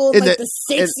high school in like the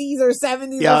 60s or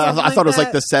 70s. Yeah, I thought it was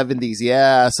like the 70s.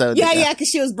 Yeah. So yeah, because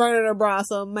she was burning her bra,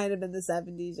 so it might have been the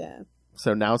 70s. Yeah.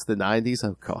 So now it's the 90s?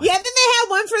 Oh, God. Yeah, then they had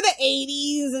one one for the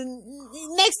 80s, and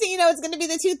next thing you know, it's going to be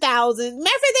the 2000s. Matter of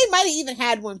fact, they might have even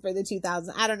had one for the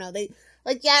 2000s. I don't know. That's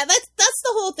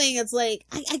the whole thing. It's like,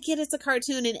 I get it's a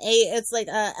cartoon and it's like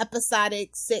a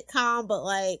episodic sitcom, but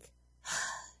like...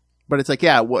 But it's like,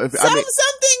 yeah. Well, some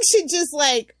things should just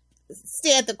like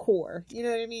stay at the core. You know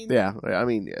what I mean? Yeah. I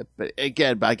mean, but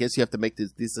again, I guess you have to make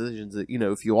these decisions that,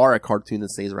 if you are a cartoon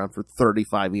that stays around for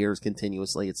 35 years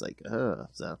continuously, it's like,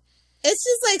 so. It's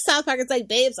just like South Park. It's like,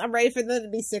 babes, I'm ready for them to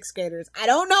be 6th graders. I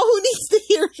don't know who needs to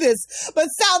hear this, but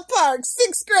South Park,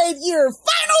 6th grade year,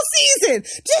 final season.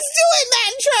 Just do it,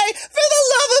 Matt and Trey. For the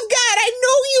love of God, I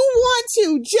know you want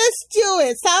to. Just do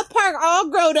it. South Park all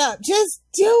grown up. Just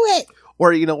do it.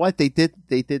 Or you know what they did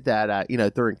that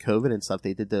during COVID and stuff,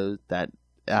 they did that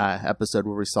episode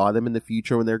where we saw them in the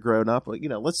future when they're grown up. Let's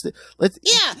Cartman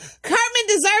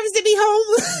deserves to be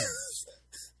home.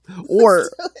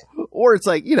 or it's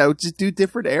like, just do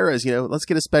different eras. Let's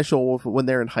get a special when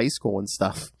they're in high school and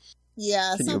stuff.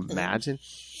 Yeah, can you imagine?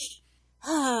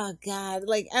 Oh God,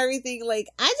 like everything. Like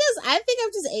I think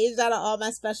I've just aged out of all my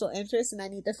special interests, and I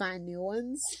need to find new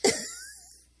ones.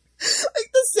 Like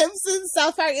the Simpsons,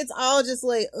 South Park, it's all just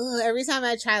like, every time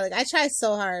I try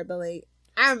so hard, but like,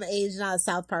 I'm aging out of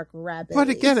South Park rapidly. But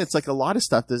again, it's like a lot of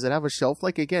stuff. Does it have a shelf?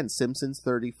 Like again, Simpsons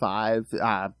 35,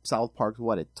 South Park's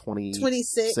what, at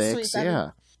 26? 27. Yeah.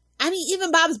 I mean,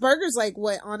 even Bob's Burgers, like,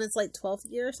 what, on its, like, 12th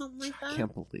year or something like that? I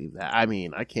can't believe that. I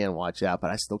mean, I can't watch that,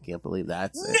 but I still can't believe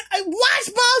that. Watch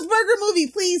Bob's Burger movie,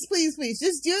 please, please, please.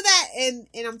 Just do that, and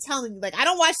I'm telling you, like, I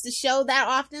don't watch the show that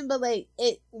often, but, like,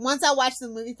 once I watched the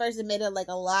movie first, it made it, like,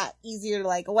 a lot easier to,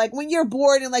 like, when you're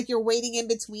bored and, like, you're waiting in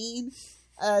between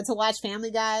to watch Family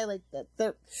Guy, like,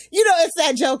 it's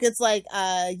that joke. It's like,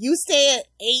 you stay at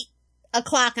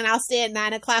 8:00 and I'll stay at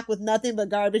 9:00 with nothing but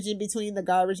garbage in between, the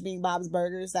garbage being Bob's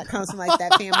Burgers. That comes from like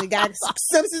that Family Guy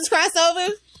Simpsons crossover.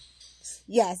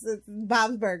 Yes, it's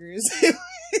Bob's Burgers.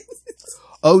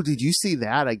 Oh, did you see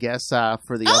that? I guess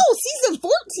for the season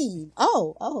 14.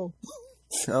 Oh,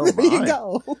 there you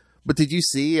go. But did you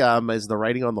see as the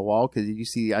writing on the wall? Because did you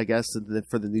see? I guess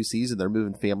for the new season they're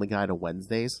moving Family Guy to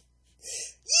Wednesdays.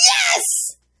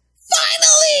 Yes,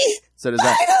 finally. So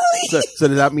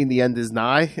does that mean the end is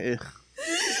nigh?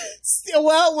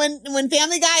 Well, when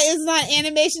Family Guy isn't on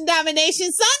Animation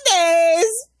Domination Sundays,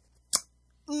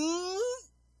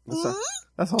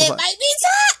 that's all it might be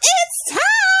time. It's time.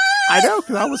 I know,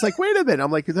 because I was like, wait a minute.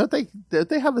 I'm like, don't they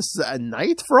have a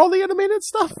night for all the animated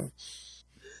stuff?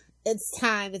 It's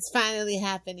time. It's finally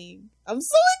happening. I'm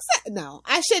so excited. No,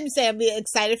 I shouldn't say I'm being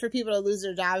excited for people to lose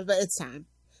their jobs, but it's time.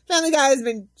 Family Guy has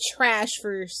been trash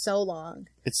for so long.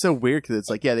 It's so weird because it's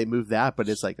like, yeah, they moved that, but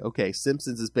it's like, okay,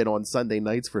 Simpsons has been on Sunday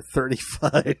nights for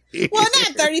 35 years. Well,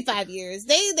 not 35 years.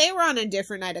 They were on a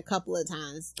different night a couple of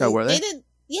times. Were they?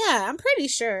 Yeah, I'm pretty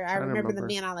sure. I remember them remember.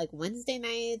 being on like Wednesday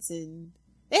nights, and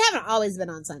they haven't always been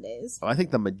on Sundays. I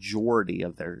think the majority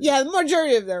of their... Yeah, the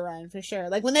majority of their run, for sure.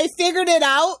 Like, when they figured it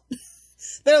out,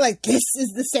 they're like, this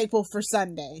is the staple for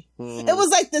Sunday. It was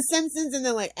like The Simpsons and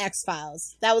then like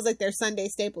X-Files. That was like their Sunday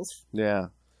staples. Yeah.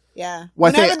 Yeah.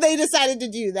 Well, whenever they decided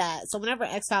to do that. So whenever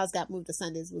X-Files got moved to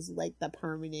Sundays was like the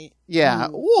permanent. Yeah.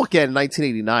 Well, again,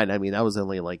 1989, I mean, that was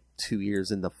only like 2 years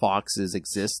into Fox's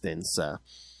existence.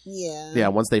 Yeah. Yeah,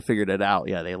 once they figured it out,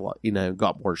 yeah, they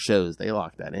got more shows. They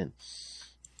locked that in.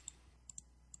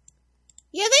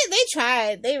 Yeah, they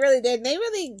tried. They really did. They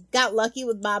really got lucky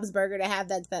with Bob's Burger to have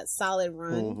that solid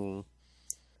run. Mm-hmm.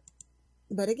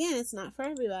 But again, it's not for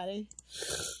everybody.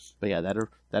 But yeah,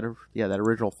 that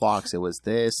original Fox, it was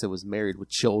Married with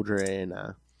Children.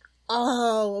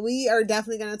 Oh, we are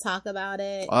definitely going to talk about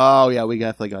it. Oh yeah, we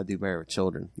definitely got to do Married with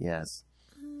Children. Yes.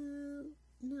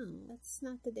 No, that's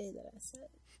not the day that I said.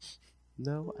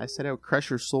 No, I said I would crush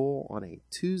your soul on a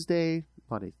Tuesday,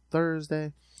 on a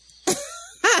Thursday.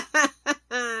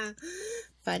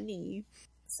 Funny.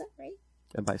 Is that right?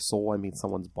 And by soul, I mean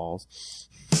someone's balls.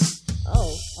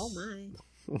 Oh my.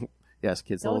 Yes,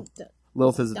 kids. Don't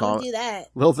Lilith is do that.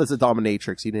 Lilith is a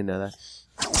dominatrix. You didn't know that.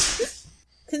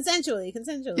 Consensually.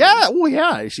 Yeah, well,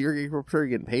 yeah. You're sure you're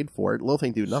getting paid for it. Lilith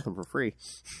ain't do nothing for free.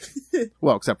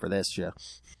 Well, except for this show.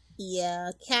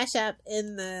 Yeah, Cash App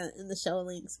in the show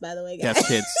links, by the way, guys. Yes,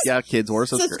 kids. Yeah, kids. Or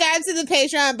subscribe to the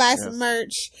Patreon, buy some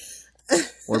merch.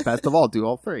 Or best of all, do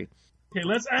all three. Okay,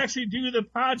 let's actually do the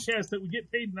podcast that we get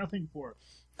paid nothing for.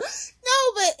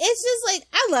 No, but it's just like,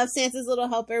 I love Santa's Little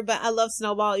Helper, but I love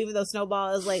Snowball, even though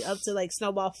Snowball is like up to like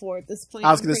Snowball 4 at this point.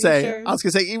 I was gonna say,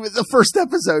 even the first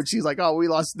episode, she's like, "Oh, we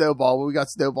lost Snowball, but we got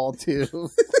Snowball 2."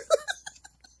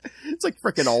 It's like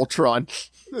freaking Ultron.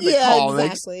 Yeah,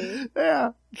 exactly.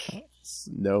 Yeah.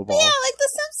 Snowball. Yeah, like The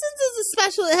Simpsons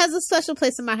is it has a special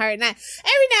place in my heart. And every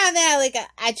now and then,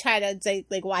 I try to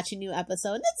like watch a new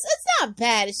episode. It's not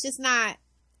bad. It's just not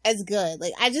as good.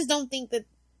 Like, I just don't think that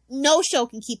no show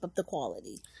can keep up the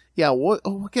quality. Yeah,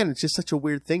 again, it's just such a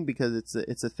weird thing because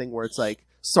it's a thing where it's like,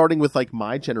 starting with like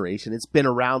my generation, it's been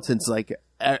around since like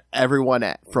everyone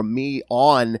from me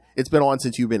on, it's been on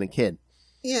since you've been a kid.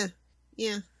 Yeah.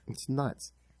 It's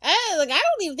nuts. I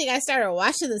don't even think I started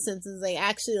watching The Simpsons,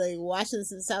 actually watching The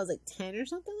Simpsons, I was 10 or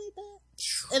something like that.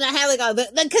 And I had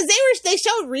because they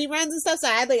showed reruns and stuff, so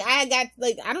I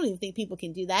don't even think people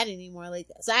can do that anymore.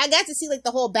 So I got to see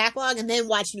the whole backlog and then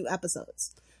watch new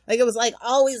episodes. It was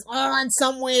always on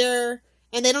somewhere,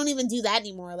 and they don't even do that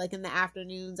anymore. In the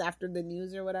afternoons after the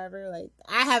news or whatever.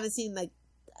 I haven't seen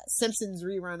Simpsons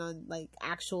rerun on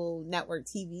actual network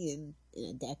TV in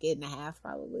a decade and a half,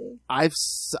 probably.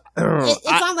 It's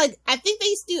on I think they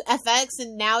used to do FX,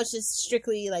 and now it's just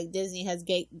strictly Disney is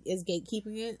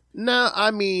gatekeeping it. No,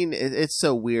 I mean it's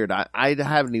so weird. I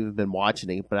haven't even been watching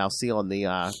it, but I'll see on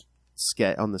the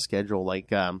schedule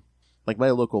my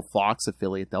local Fox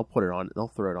affiliate. They'll put it on.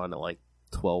 They'll throw it on at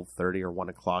 12:30 or 1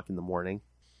 o'clock in the morning.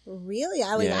 Really?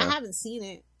 I haven't seen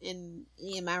it in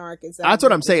any of my markets. That's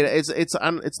what I'm saying.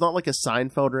 It's not like a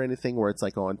Seinfeld or anything where it's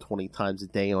on 20 times a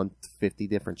day on 50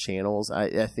 different channels.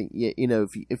 I think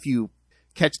if you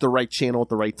catch the right channel at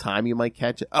the right time, you might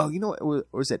catch it. Oh, you know what?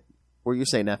 Or is it? Where you're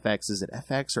saying FX? Is it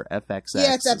FX or FXX?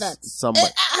 Yeah, it's FX.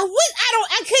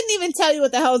 I couldn't even tell you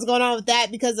what the hell is going on with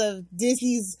that because of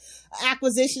Disney's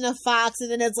acquisition of Fox, and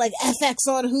then it's FX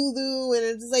on Hulu, and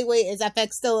it's just wait, is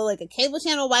FX still a cable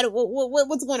channel?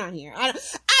 What's going on here? I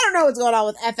don't know what's going on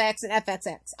with FX and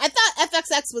FXX. I thought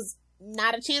FXX was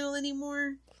not a channel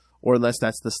anymore. Or unless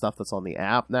that's the stuff that's on the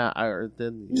app now, or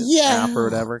the app or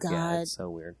whatever. God. Yeah, it's so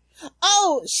weird.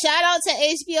 Oh, shout out to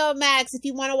HBO Max if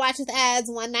you want to watch with ads,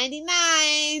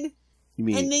 $1.99. You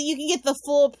mean? And then you can get the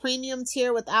full premium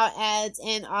tier without ads,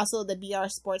 and also the BR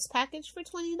Sports package for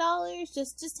 $20.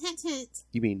 Just hint.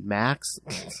 You mean Max?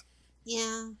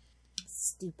 Yeah.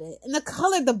 Stupid. And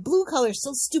the blue color is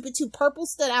so stupid too. Purple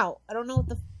stood out. I don't know what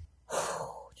the.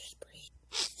 Just breathe.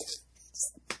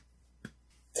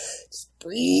 Just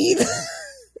breathe.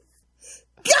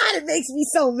 God, it makes me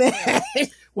so mad.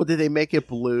 Well, did they make it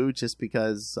blue just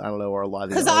because, I don't know, or a lot of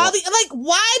because why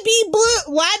be blue?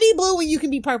 Why be blue when you can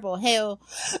be purple? Hell.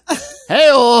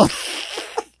 Hell.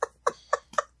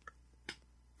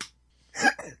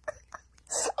 I'm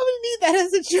gonna need that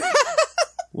as a try.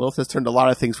 Lilith has turned a lot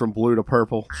of things from blue to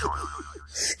purple.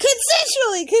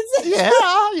 Consensually. Yeah.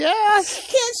 Can't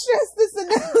stress this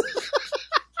enough.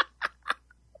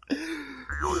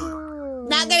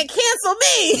 Not gonna cancel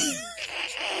me.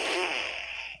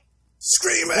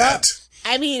 Scream at.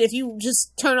 I mean, if you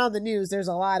just turn on the news, there's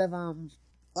a lot of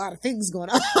things going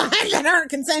on that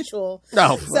aren't consensual.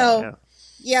 No. So,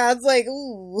 yeah, it's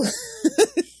ooh.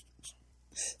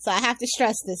 So I have to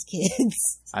stress this,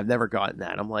 kids. I've never gotten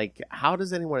that. I'm how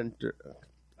does anyone...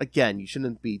 Again, you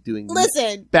shouldn't be doing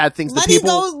bad things to people.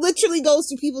 Money literally goes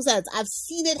to people's heads. I've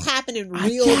seen it happen in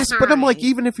real time. But I'm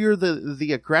even if you're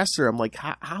the aggressor, I'm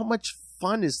how much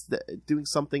fun is doing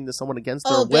something to someone against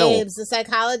their will? Oh, babes, the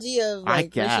psychology of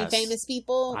wishing famous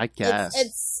people. I guess.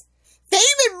 It's fame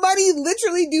and money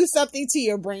literally do something to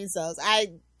your brain cells.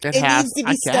 It needs to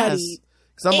be studied.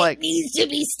 It needs to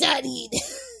be studied.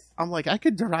 I'm I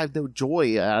could derive no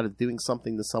joy out of doing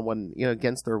something to someone,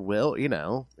 against their will.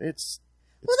 It's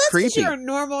that's creepy. because you're a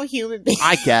normal human being.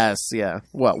 I guess, yeah.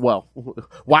 Well,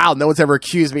 wow, no one's ever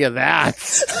accused me of that.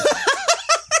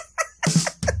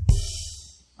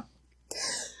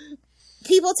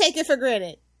 People take it for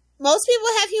granted. Most people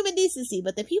have human decency,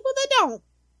 but the people that don't,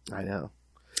 I know.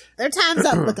 Their time's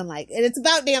up looking and it's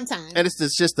about damn time. And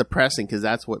it's just depressing because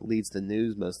that's what leads the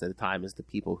news most of the time is the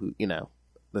people who,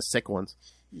 the sick ones.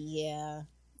 Yeah.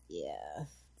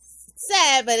 It's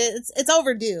sad, but it's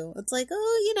overdue. It's we've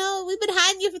been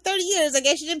hiding you for 30 years. I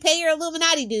guess you didn't pay your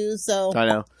Illuminati dues, so. I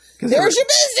know. There's your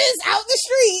business out in the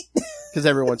street. Because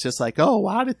everyone's just oh,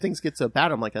 how did things get so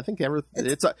bad? I'm I think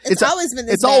it's always been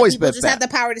this it's bad. always People been just bad. have the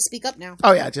power to speak up now.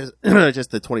 Oh yeah, just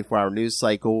the 24-hour news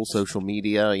cycle, social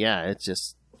media. Yeah, it's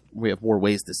just we have more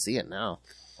ways to see it now.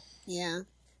 Yeah,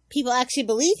 people actually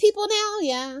believe people now.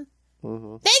 Yeah.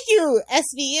 Mm-hmm. Thank you,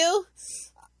 SVU.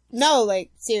 No,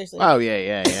 seriously. Oh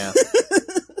yeah.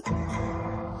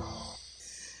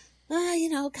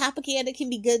 Propaganda can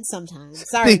be good sometimes.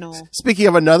 Sorry, Noel. Speaking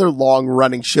of another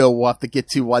long-running show we'll have to get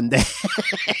to one day.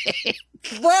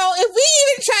 Well, if we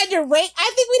even tried to rank,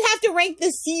 I think we'd have to rank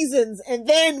the seasons, and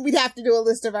then we'd have to do a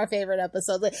list of our favorite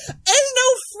episodes. Like, there's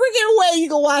no freaking way you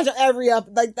can watch every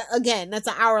again, that's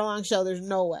an hour-long show. There's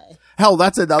no way. Hell,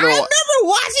 that's another one. I remember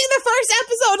watching the first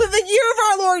episode of the year of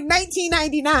our Lord,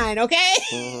 1999, okay?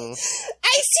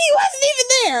 IC wasn't even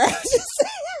there.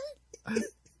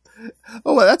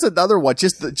 Oh, well, that's another one.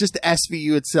 Just the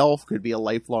SVU itself could be a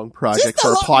lifelong project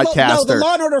for a podcaster. The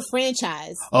Law & Order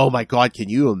franchise. Oh my God, can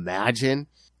you imagine?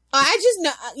 I just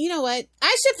know. You know what?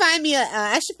 I should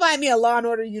find me a Law &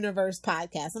 Order Universe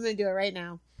podcast. I'm gonna do it right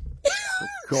now. Oh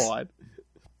God,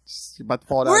 you're about to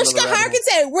fall down. Mariska Harkin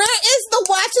said, "Where is the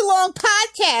Watch Along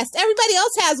podcast? Everybody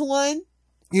else has one."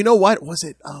 You know what? Was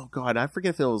it? Oh God, I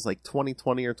forget if it was like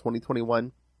 2020 or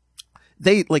 2021.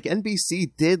 They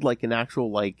NBC did like an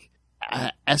actual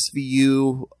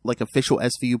SVU, official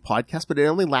SVU podcast, but it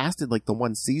only lasted like the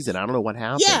one season. I don't know what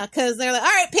happened. Yeah, because they're like, all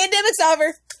right, pandemic's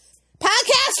over.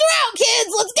 Podcasts are out, kids.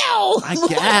 Let's go. I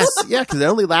guess. Yeah, because it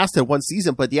only lasted one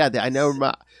season. But yeah, I know.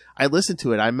 I listened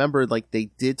to it. I remember they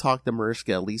did talk to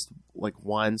Mariska at least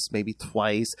once, maybe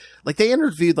twice. They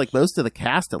interviewed most of the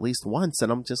cast at least once,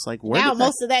 and I'm just like, where? Now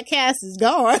most of that cast is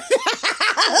gone.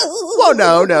 Well,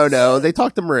 no. They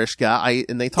talked to Mariska.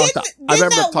 Didn't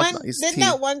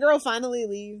that one girl finally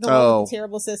leave? The one with the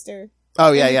terrible sister.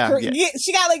 Oh yeah.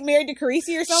 She got married to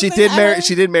Carisi or something. She did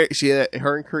marry.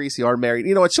 Her and Carisi are married.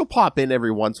 You know what? She'll pop in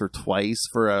every once or twice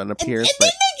for an appearance. And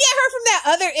didn't they get her from that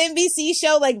other NBC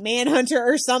show Manhunter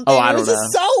or something? Oh, I don't know. It was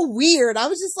just so weird. I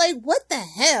was just like, what the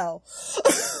hell?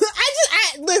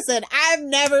 Listen, I've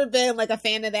never been a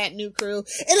fan of that new crew.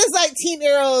 It is Team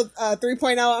Arrow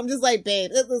 3.0. I'm just like,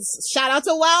 babe, shout out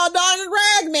to Wild Dog and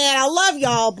Greg, man. I love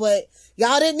y'all, but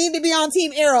y'all didn't need to be on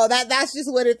Team Arrow. That's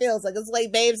just what it feels like. It's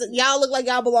like, babes, y'all look like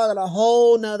y'all belong on a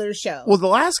whole nother show. Well, the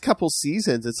last couple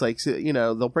seasons, it's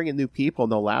they'll bring in new people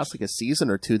and they'll last a season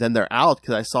or two, then they're out,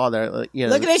 because I saw that,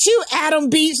 Looking at you, Adam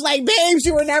Beach, babes,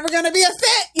 you were never going to be a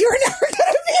fit. You were never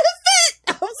going to be a fit.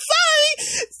 I'm sorry.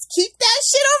 Keep that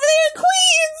shit over there in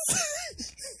Queens.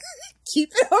 Keep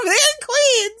it over there in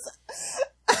Queens.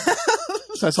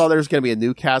 So I saw there was going to be a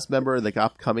new cast member in the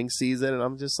upcoming season, and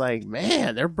I'm just like,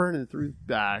 man, they're burning through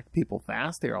people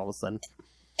fast here all of a sudden.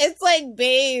 It's like,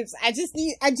 babes, I just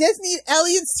need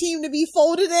Elliot's team to be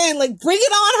folded in. Bring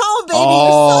it on home, baby.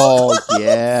 Oh, you're so close.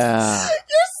 Yeah.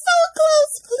 You're so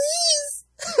close, please.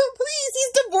 Please,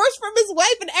 he's divorced from his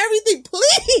wife and everything,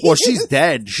 please. Well, she's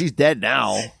dead. She's dead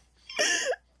now.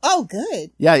 Oh,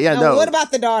 good. Yeah, no. What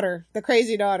about the daughter? The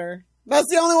crazy daughter? That's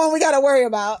the only one we got to worry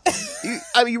about.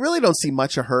 You really don't see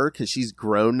much of her because she's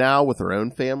grown now with her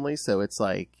own family. So it's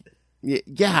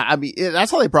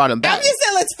that's how they brought him back. I'm just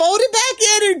saying, let's fold it back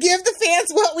in and give the fans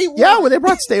what we want. Yeah, when they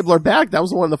brought Stabler back, that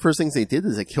was one of the first things they did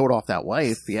is they killed off that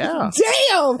wife. Yeah. Damn! How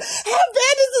bad does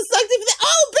it suck to be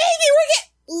oh, baby, we're getting...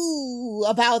 Ooh,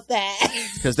 about that.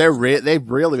 Because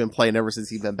they've really been playing ever since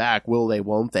he's been back. Will they,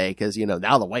 won't they? Because,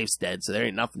 now the wife's dead, so there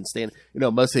ain't nothing standing.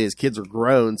 Most of his kids are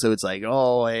grown, so it's like,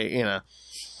 oh,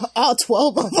 all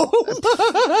 12 of them.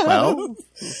 Well,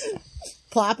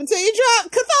 plop until you drop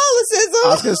Catholicism. I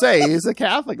was going to say, he's a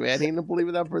Catholic, man. He didn't believe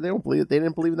in that. They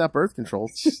didn't believe in that birth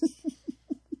control.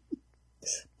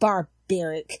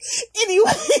 Barbaric.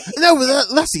 Anyway. No, but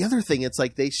that's the other thing. It's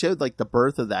they showed the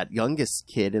birth of that youngest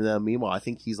kid, and meanwhile, I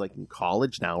think he's in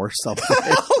college now or something.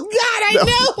 Oh God, I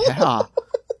know. Yeah.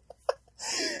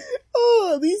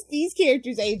 Oh, these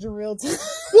characters age in real time.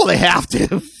 Well, they have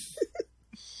to.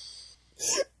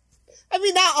 I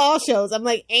mean, not all shows. I'm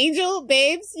like, Angel,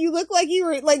 babes, you look like you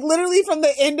were literally from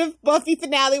the end of Buffy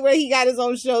finale where he got his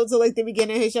own show to the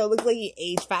beginning of his show. Looks like he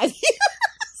aged 5 years.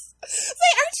 It's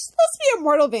aren't you supposed to be a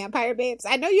mortal vampire, babes?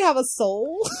 I know you have a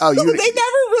soul. Oh, they never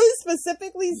really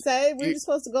specifically said we're just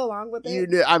supposed to go along with it. You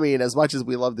knew, I mean, as much as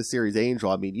we love the series Angel,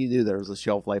 I mean, you knew there was a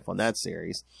shelf life on that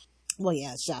series. Well,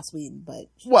 yeah, it's Joss Whedon, but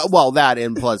well, that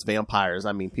and plus vampires.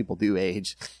 I mean, people do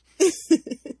age.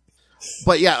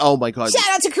 But yeah, oh my God! Shout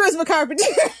out to Charisma Carpenter.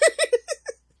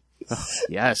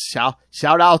 Yes, shout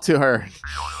out to her.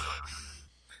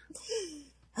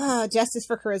 Justice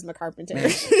for Charisma Carpenter.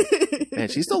 Man,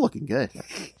 she's still looking good.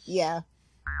 Yeah.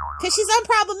 Because she's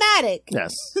unproblematic.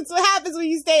 Yes. That's what happens when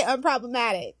you stay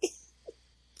unproblematic.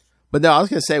 But no, I was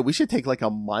going to say, we should take a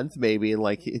month maybe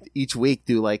and each week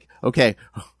do okay,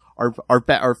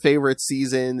 our favorite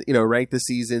season, rank the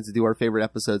seasons, do our favorite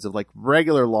episodes of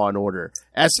regular Law and Order.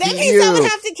 SVU. That means I would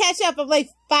have to catch up of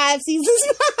 5 seasons.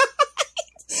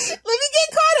 Let me get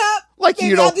caught up. Like,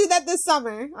 Maybe you know, I'll do that this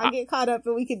summer. I'll get caught up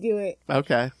and we can do it.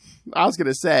 okay. I was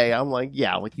gonna say, I'm like,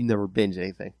 yeah, like you never binge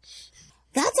anything.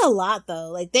 That's a lot, though.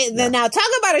 Like, now talk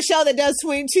about a show that does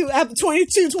 24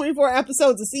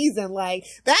 episodes a season. Like,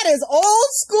 that is old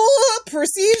school,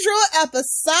 procedural,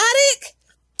 episodic.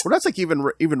 Well, that's like even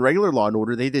regular Law and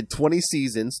Order. They did 20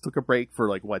 seasons, took a break for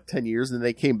like, 10 years, and then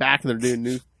they came back and they're doing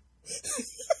new.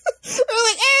 They're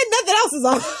like, nothing else is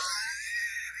on.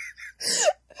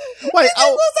 Wait,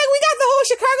 It looks like we got the whole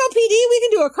Chicago PD we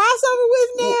can do a crossover with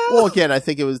now. Well, again, I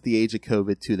think it was the age of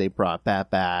COVID too. They brought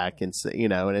that back, and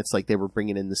and it's like they were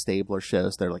bringing in the Stabler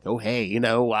shows. They're like, oh hey,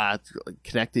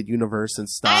 connected universe and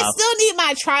stuff. I still need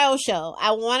my trial show.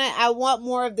 I want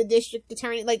more of the district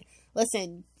attorney. Like,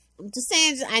 listen, I'm just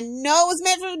saying. I know it was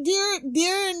meant for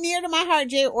dear and near to my heart,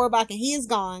 Jay Orbach, and he is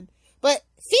gone. But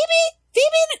Phoebe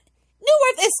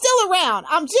Newworth is still around.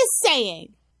 I'm just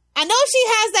saying. I know she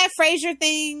has that Frasier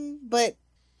thing, but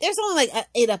there's only like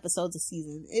 8 episodes a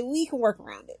season. We can work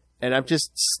around it. And I've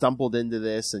just stumbled into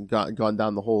this and gone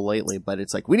down the hole lately, but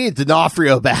it's like, we need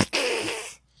D'Onofrio back.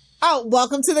 Oh,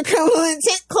 welcome to the Criminal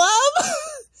Intent Club.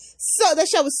 So that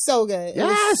show was so good. It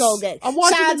was so good. I'm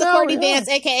watching Shout out it to now, Courtney yeah. Vance,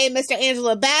 aka Mr.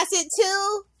 Angela Bassett,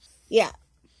 too. Yeah.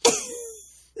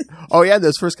 Oh yeah,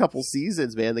 those first couple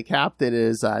seasons, man. The captain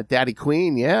is Daddy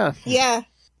Queen, yeah. Yeah.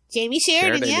 Jamie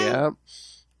Sheridan, yeah.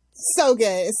 So good.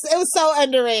 It was so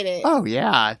underrated. Oh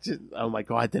yeah. Oh my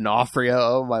God, D'Onofrio.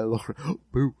 Oh my Lord.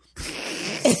 Boo.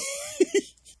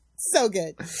 So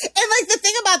good. And like the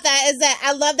thing about that is that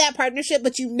I love that partnership,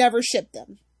 but you never shipped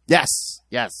them. Yes.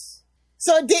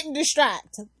 So it didn't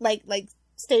distract like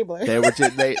Stabler.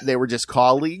 They were just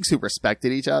colleagues who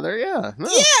respected each other. Yeah. No.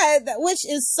 Yeah, which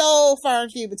is so far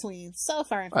and few between. So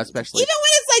far and few. Especially even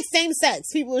when it's like same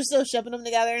sex, people are still shipping them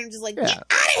together and just like, get out of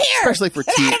here. Especially for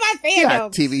Get out of my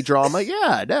fandom. TV drama.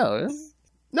 Yeah,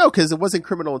 no, because it wasn't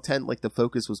Criminal Intent. Like the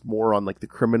focus was more on like the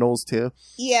criminals too.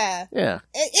 Yeah. It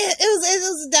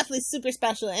was definitely super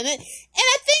special, and I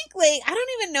think like I don't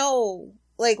even know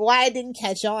like why it didn't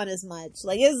catch on as much.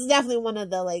 Like it's definitely one of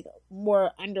the like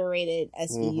more underrated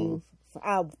SVU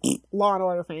Law and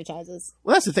Order franchises.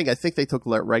 Well, that's the thing. I think they took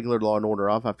regular Law and Order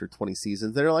off after 20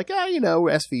 seasons. They're like,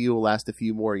 SVU will last a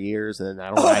few more years, and then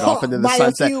that'll ride off into the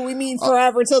sunset. By a few, we mean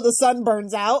forever till the sun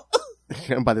burns out.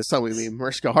 And by the sun, we mean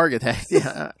Mariska Hargitay.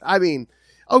 Yeah, I mean,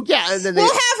 oh yeah, and then we'll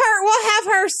have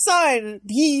her son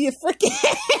be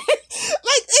freaking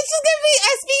like it's just gonna be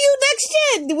SVU next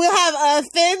gen. We'll have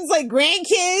Finn's like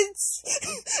grandkids,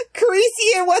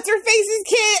 Carisi and what's her face's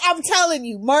kid. I'm telling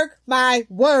you, mark my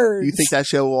words. You think that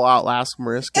show will outlast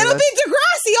Mariska? It'll be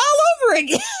Degrassi all over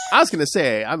again. I was gonna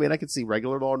say, I mean, I could see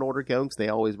regular Law and Order going because they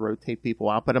always rotate people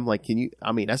out. But I'm like,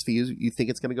 SVU? You think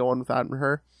it's gonna go on without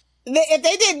her? If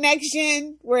they did next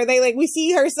gen, where they like we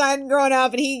see her son growing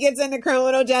up and he gets into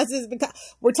criminal justice, because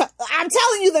I'm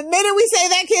telling you, the minute we say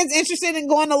that kid's interested in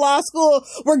going to law school,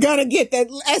 we're gonna get that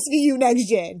SVU next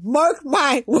gen. Mark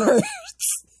my words.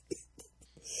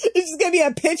 It's just gonna be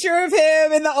a picture of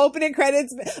him in the opening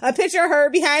credits, a picture of her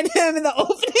behind him in the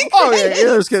opening credits. Oh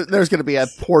yeah, there's gonna be a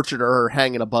portrait of her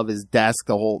hanging above his desk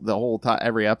the whole time,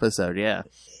 every episode. Yeah.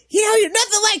 You're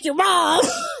nothing like your mom.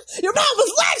 Your mom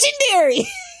was legendary.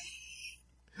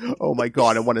 Oh my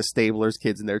God, and one of Stabler's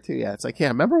kids in there too. Yeah, it's like, yeah,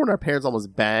 remember when our parents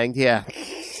almost banged? Yeah.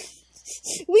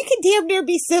 We could damn near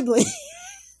be siblings.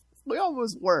 We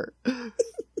almost were.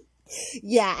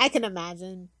 Yeah, I can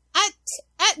imagine.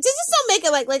 They just don't make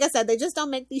it like I said, they just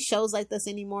don't make these shows like this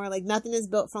anymore. Like nothing is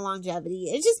built for longevity.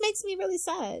 It just makes me really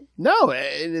sad. No,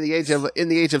 in the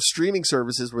age of streaming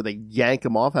services where they yank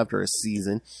them off after a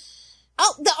season.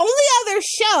 Oh, the only other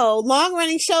show,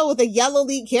 long-running show with a yellow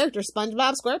lead character,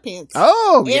 SpongeBob SquarePants.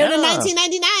 Oh, yeah. Aired in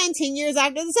 1999, 10 years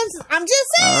after The Simpsons. I'm just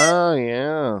saying. Oh,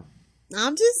 yeah.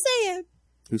 I'm just saying.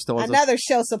 Who still has another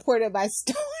show supported by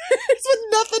stoners with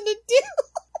nothing to do.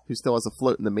 Who still has a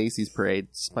float in the Macy's parade?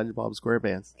 SpongeBob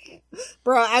SquarePants.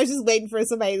 Bro, I was just waiting for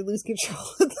somebody to lose control.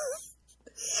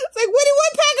 It's like, Woody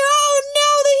Woodpecker, oh no,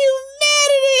 the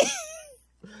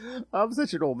humanity! I'm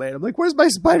such an old man. I'm like, where's my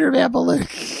Spider-Man balloon?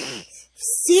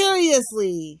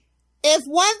 Seriously. If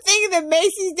one thing the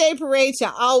Macy's Day Parade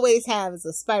shall always have is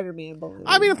a Spider-Man balloon.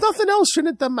 I mean, if nothing else,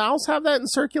 shouldn't the mouse have that in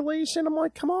circulation? I'm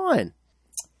like, come on.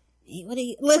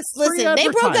 Listen, they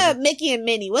broke up Mickey and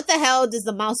Minnie. What the hell does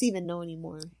the mouse even know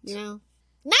anymore? 90 years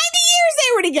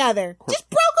they were together. Just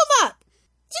broke them up.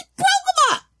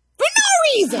 For no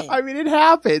reason. I mean, it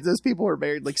happens. Those people were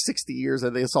married like 60 years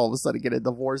and they just all of a sudden get a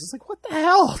divorce. It's like, what the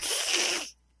hell?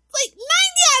 Like 90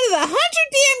 out of the 100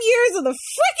 damn years of the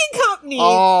freaking company.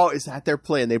 Oh, is that their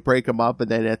plan? They break them up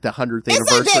and then at the 100th anniversary.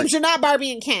 It's like, babes, you're not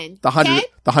Barbie and Ken. The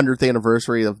 100th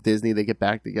anniversary of Disney, they get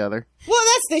back together. Well,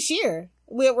 this year.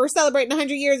 We're celebrating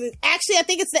 100 years. Actually, I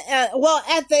think it's at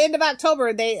the end of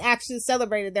October, they actually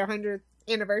celebrated their 100th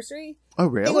anniversary. Oh,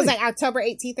 really? I think it was like October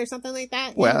 18th or something like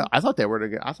that. Well, yeah. I thought they would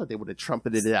have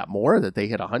trumpeted it out more that they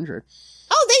hit 100.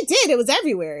 Oh, they did. It was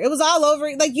everywhere. It was all over.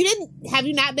 Like, have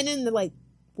you not been in the, like,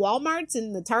 Walmarts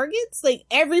and the Targets? Like,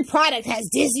 every product has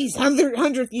Disney's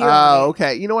 100th year. Oh,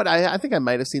 okay. You know what? I think I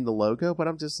might have seen the logo, but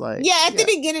I'm just like... Yeah, at the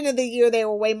beginning of the year, they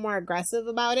were way more aggressive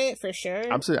about it, for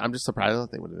sure. I'm just surprised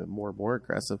that they would have been more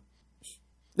aggressive.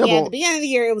 No, at the beginning of the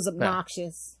year, it was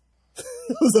obnoxious. Yeah.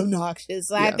 It was obnoxious.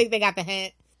 So yeah. I think they got the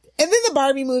hint. And then the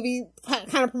Barbie movie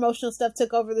kind of promotional stuff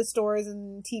took over the stores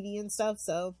and TV and stuff,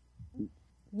 so...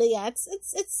 But yeah, it's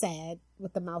sad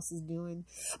what the mouse is doing.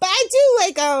 But I do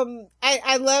like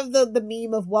I love the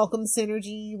meme of welcome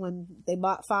synergy when they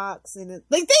bought Fox, and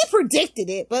they predicted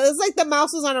it, but it's like the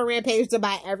mouse was on a rampage to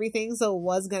buy everything, so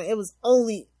it was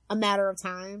only a matter of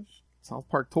time. South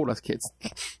Park told us, kids.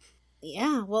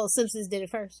 Yeah, well, Simpsons did it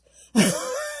first. Like,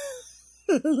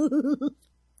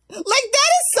 that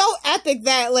is so epic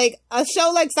that like a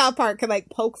show like South Park can like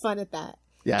poke fun at that.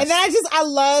 Yes. And then I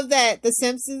love that The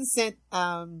Simpsons sent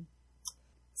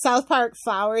South Park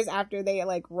flowers after they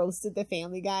like roasted the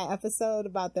Family Guy episode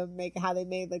about them how they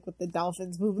made like with the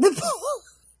dolphins moving the ball.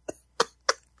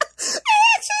 They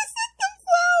actually sent them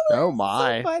flowers. Oh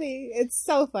my. It's so funny. It's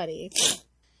so funny.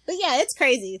 But yeah, it's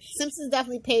crazy. Simpsons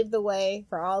definitely paved the way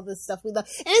for all this stuff we love.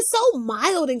 And it's so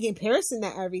mild in comparison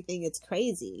to everything. It's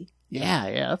crazy.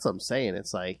 Yeah, that's what I'm saying.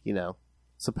 It's like,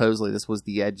 supposedly this was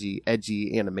the edgy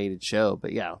animated show,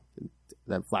 but yeah,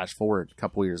 then flash forward a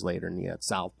couple years later and you had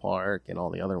South Park and all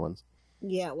the other ones.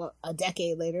 Yeah, well, a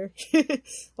decade later.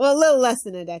 Well, a little less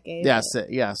than a decade. Yeah,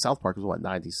 South Park was what,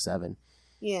 97?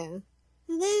 Yeah.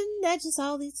 And then that just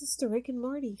all leads us to Rick and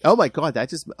Morty. Oh my god,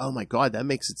 that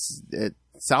makes it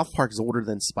South Park is older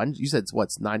than You said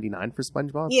it's 99 for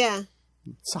SpongeBob? Yeah.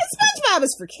 SpongeBob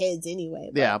is for kids anyway.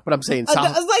 Yeah, but I'm saying like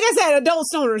I said, adult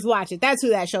stoners watch it. That's who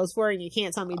that show's for, and you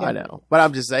can't tell me different. I know, but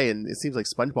I'm just saying, it seems like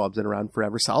SpongeBob's been around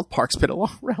forever. South Park's been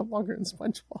around longer than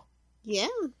SpongeBob. Yeah.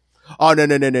 Oh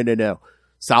no!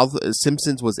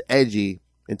 Simpsons was edgy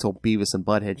until Beavis and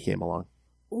Butthead came along.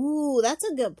 Ooh, that's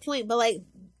a good point. But like,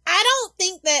 I don't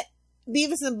think that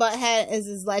Beavis and Butthead is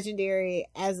as legendary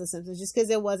as The Simpsons, just because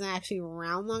it wasn't actually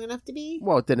around long enough to be.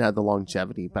 Well, it didn't have the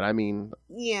longevity, but I mean...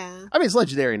 Yeah. I mean, it's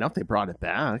legendary enough they brought it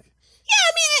back. Yeah,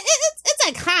 I mean, it's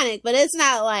iconic, but it's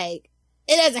not like...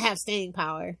 It doesn't have staying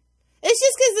power. It's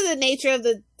just because of the nature of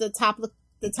the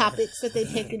topics that they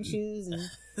pick and choose, and...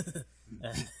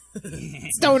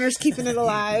 stoners keeping it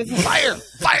alive. Fire!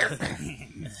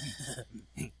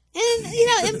 And,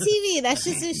 MTV, that's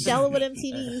just a shell of what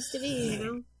MTV used to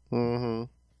be, Mm-hmm.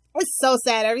 It's so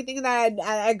sad. Everything that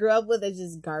I grew up with is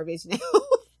just garbage now.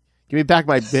 Give me back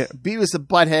my Beavis and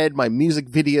Butthead, my music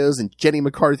videos, and Jenny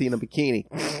McCarthy in a bikini.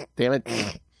 Damn it.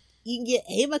 You can get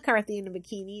a McCarthy in a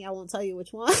bikini. I won't tell you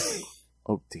which one.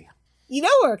 Oh, damn. You know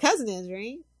who her cousin is,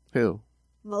 right? Who?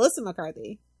 Melissa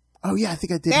McCarthy. Oh, yeah, I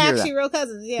think I did They're hear that. They're actually real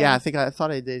cousins, yeah. Yeah, I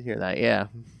thought I did hear that, yeah.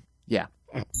 Yeah.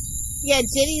 Yeah,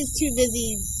 Jenny's too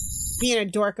busy being a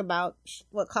dork about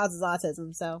what causes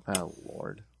autism, so. Oh,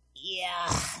 Lord.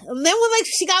 Yeah. And then when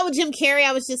she got with Jim Carrey,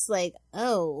 I was just like,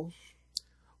 oh.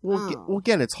 Well,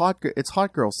 again, it's hot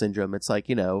girl syndrome. It's like,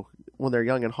 when they're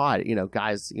young and hot,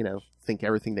 guys, think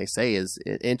everything they say is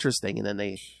interesting, and then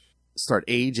they start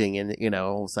aging, and,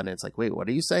 all of a sudden it's like, wait, what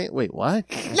are you saying? Wait, what?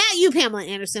 Not you, Pamela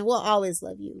Anderson. We'll always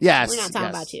love you. Yes. We're not talking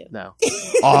about you. No.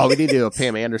 Oh, we need to do a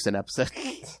Pam Anderson episode.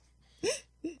 Did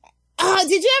you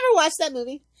ever watch that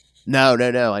movie? No,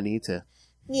 I need to.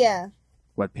 Yeah.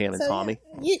 What, Pam and Tommy?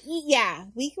 Yeah,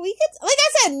 we could, like I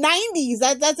said, 90s.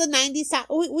 That's a 90s time.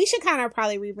 We should kind of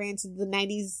probably rebrand to the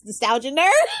 90s nostalgia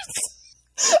nerds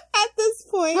at this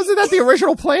point. Wasn't that the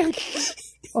original plan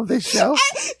of this show?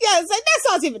 Yeah, it's like, that's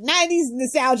all too, but 90s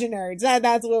nostalgia nerds.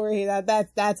 That's what we're here.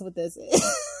 That's what this is.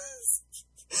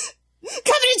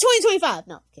 Coming in 2025.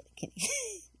 No, kidding.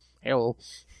 Hell.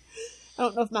 I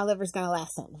don't know if my liver's gonna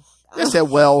last that long. I said,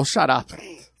 well, shut up.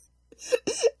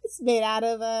 It's made out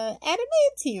of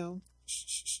adamantium.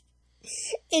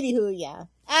 Anywho, yeah.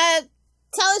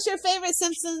 Tell us your favorite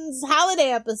Simpsons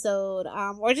holiday episode,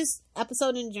 or just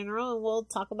episode in general, and we'll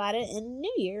talk about it in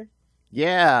New Year.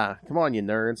 Yeah, come on, you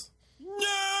nerds.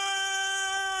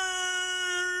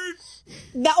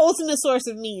 The ultimate source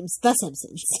of memes, The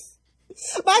Simpsons.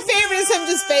 My favorite is him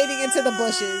just fading into the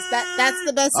bushes. That's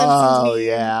the best Simpsons meme. Oh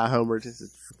yeah, Homer just.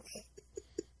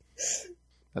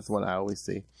 That's what I always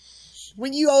see.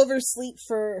 When you oversleep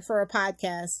for a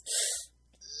podcast.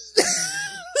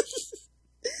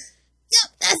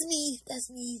 Yep, that's me.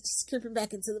 That's me just creeping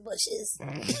back into the bushes.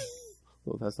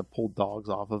 Lilith has to pull dogs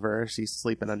off of her. She's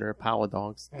sleeping under a pile of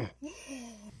dogs.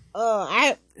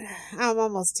 Oh, I'm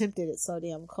almost tempted. It's so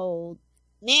damn cold.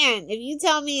 Man, if you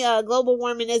tell me global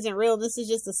warming isn't real and this is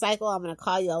just a cycle, I'm going to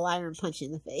call you a liar and punch you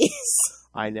in the face.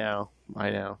 I know.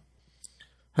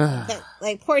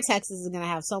 Like, poor Texas is going to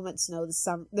have so much snow this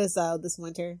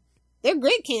winter. Their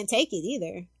grid can't take it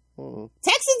either.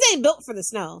 Texans ain't built for the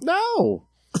snow. No.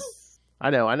 I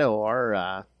know.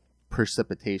 Our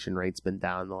precipitation rate's been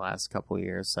down the last couple of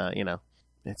years.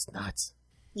 It's nuts.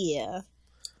 Yeah.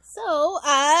 So,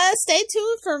 stay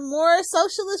tuned for more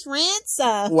socialist rants,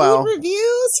 food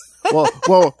reviews.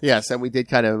 well, yes, and we did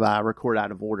kind of record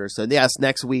out of order. So, yes,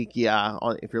 next week,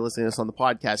 if you're listening to this on the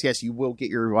podcast, yes, you will get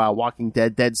your Walking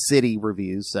Dead Dead City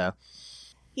reviews. So,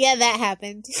 yeah, that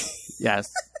happened. Yes,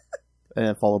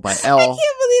 and followed by L. I can't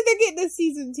believe they're getting a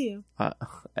season 2.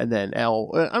 And then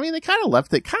L. I mean, they kind of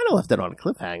left it on a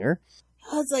cliffhanger.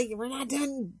 It's like, we're not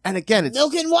done. And again, it's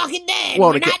milking Walking Dead.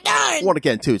 We're not done. Well,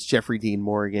 again, too, it's Jeffrey Dean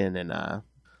Morgan and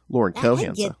Lauren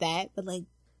Cohan. I get that, but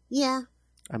yeah.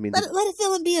 I mean, let a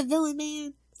villain be a villain,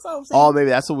 man. Oh, maybe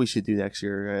that's what we should do next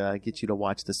year. Get you to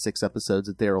watch the 6 episodes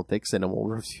of Daryl Dixon, and we'll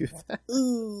review that.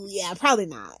 Ooh, yeah, probably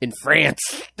not. In France,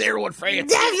 Daryl in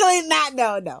France. Definitely not.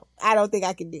 No, I don't think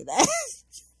I can do that.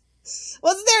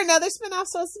 Wasn't there another spinoff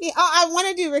supposed to be? Oh, I want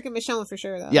to do Rick and Michonne for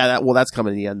sure, though. Yeah, that's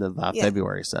coming at the end of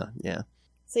February, so yeah.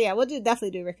 So yeah, we'll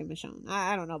definitely do Rick and Michonne.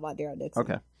 I don't know about Daryl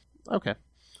Dixon. Okay.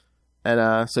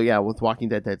 And so yeah, with Walking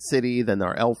Dead Dead City, then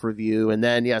our Elf review, and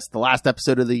then yes, the last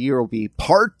episode of the year will be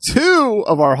part 2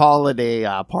 of our holiday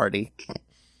party.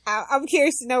 I'm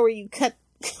curious to know where you cut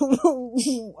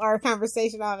our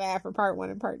conversation off at for part 1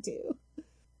 and part 2.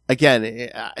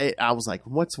 Again, I was like,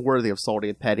 what's worthy of Salty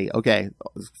and Petty? Okay,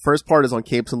 first part is on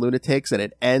Capes and Lunatics, and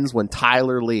it ends when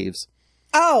Tyler leaves.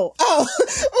 Oh, when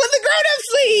the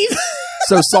grown-ups leave.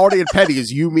 So Salty and Petty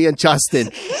is you, me, and Justin.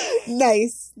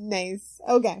 Nice.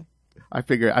 Okay. I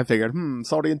figured,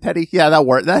 Salty and Petty? Yeah, that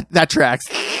worked. That tracks.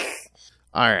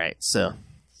 All right, so,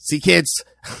 see, kids?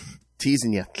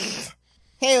 Teasing you.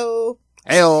 Hey-o.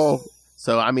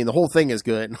 So, I mean, the whole thing is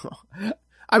good.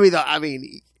 I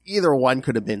mean, either one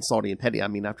could have been Salty and Petty. I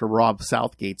mean, after Rob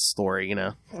Southgate's story,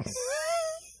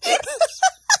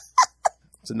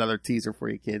 It's another teaser for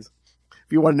you kids.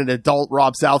 If you want an adult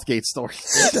Rob Southgate story,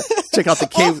 check out the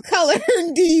cave. Off color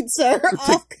indeed, sir.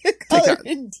 Off color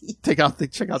indeed. Check out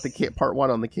the part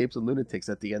 1 on the Capes and Lunatics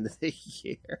at the end of the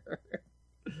year.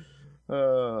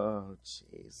 Oh,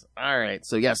 jeez. All right.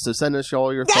 So yes. So send us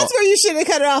all your. That's where you should have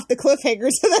cut it off, the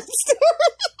cliffhangers of that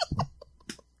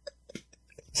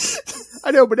story.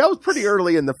 I know, but that was pretty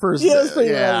early in the first. Yeah, it was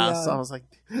pretty early. Yeah. So I was like,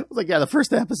 yeah, the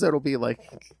first episode will be like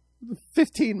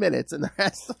 15 minutes, and the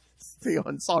rest will be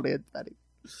on Salty and Petty.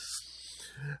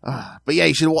 But yeah,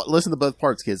 you should listen to both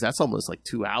parts, kids. That's almost like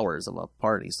 2 hours of a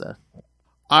party. So,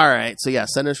 all right. So yeah,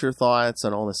 send us your thoughts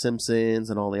on all the Simpsons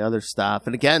and all the other stuff.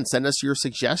 And again, send us your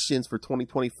suggestions for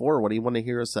 2024. What do you want to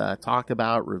hear us talk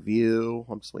about, review?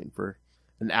 I'm just waiting for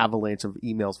an avalanche of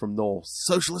emails from Noel.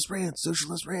 Socialist rants.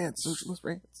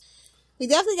 We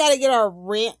definitely got to get our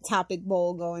rant topic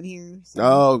bowl going here. So.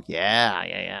 Oh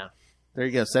yeah. There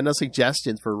you go. Send us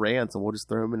suggestions for rants, and we'll just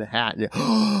throw them in a hat. And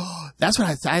that's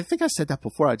what I think I said that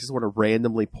before. I just want to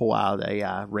randomly pull out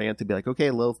a rant and be like, okay,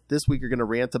 Lil, this week you're going to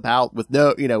rant about with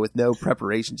no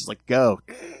preparation, just like go.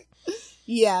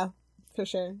 Yeah, for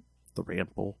sure. The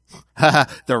rant bowl.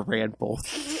 The rant bowl.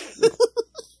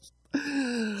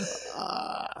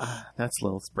 That's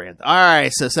Lil's brand. All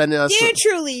right, so send us. Dear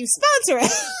Truly, sponsor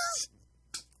us.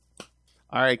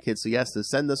 All right, kids. So yes, to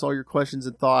send us all your questions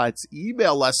and thoughts,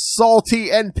 email us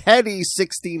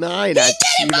saltyandpetty69 at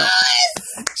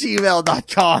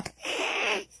gmail.com.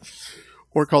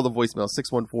 Or call the voicemail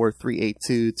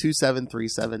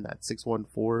 614-382-2737. That's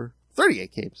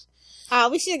 614-38-CAPES.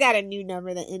 We should have got a new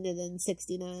number that ended in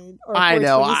 69. Or I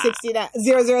know. 0069.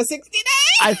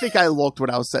 I think I looked when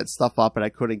I was setting stuff up and I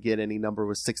couldn't get any number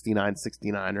with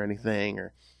 6969 or anything.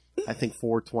 Or I think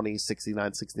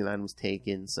 420-6969 was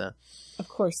taken. So. Of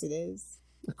course it is.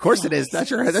 Of course it is. That's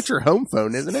your home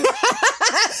phone, isn't it?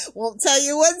 Won't tell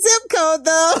you what zip code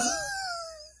though.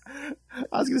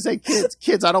 I was gonna say,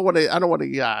 kids. I don't want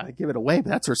to give it away,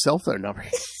 but that's her cell phone number.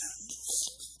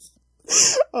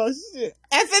 Oh shit!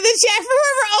 F in the chat for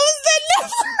whoever owns that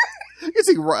number. You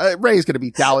see, Ray's gonna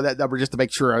be down with that number just to make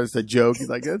sure it's a joke. He's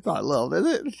like, it's not little, is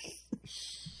it?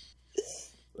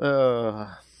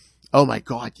 Oh my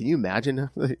God! Can you imagine?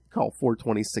 Call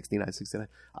 420-6969.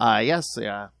 Yes.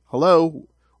 Hello,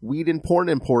 Weed and Porn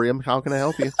Emporium. How can I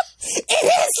help you? It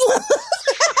is.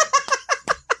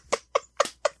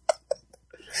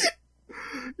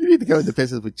 You need to go into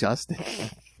business with Justin.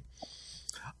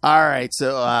 All right,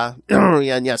 so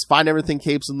yeah, and yes, find everything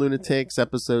Capes and Lunatics,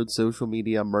 episodes, social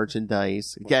media,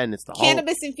 merchandise. Again, it's the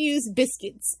cannabis infused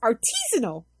biscuits,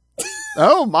 artisanal.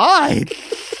 Oh my!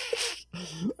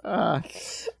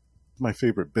 My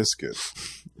favorite biscuit.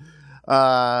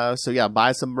 So yeah,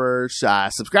 buy some merch.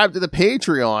 Subscribe to the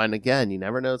Patreon. Again, you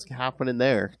never know what's happening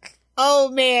there. Oh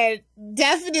man,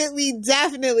 definitely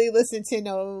listen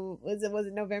to was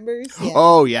it November's? Yeah.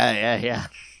 Oh yeah.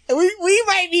 We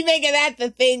might be making that the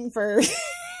thing for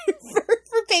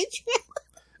for Patreon.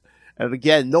 And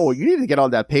again, no, you need to get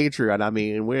on that Patreon. I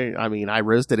mean, I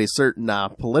roasted a certain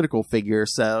political figure,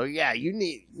 so yeah, you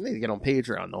need to get on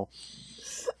Patreon though.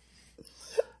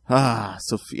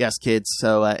 So yes, kids.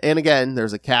 So and again,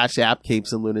 there's a Cash App,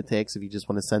 Capes and Lunatics, if you just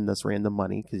want to send us random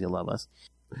money because you love us.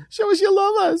 Show us you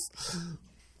love us.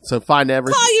 So find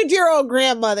everything. Call your dear old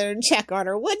grandmother and check on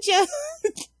her, would you?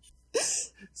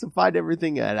 So find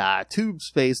everything at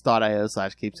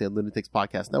tubespace.io/CapesandLunatics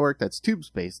Podcast Network. That's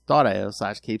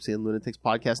tubespace.io/CapesandLunatics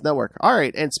Podcast Network. All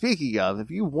right, and speaking of,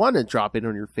 if you want to drop in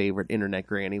on your favorite internet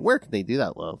granny, where can they do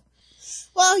that, love?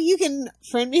 Well, you can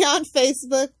friend me on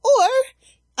Facebook or,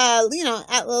 at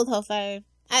Lilith Hellfire.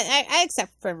 I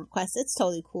accept friend requests. It's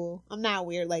totally cool. I'm not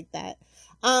weird like that.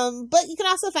 But you can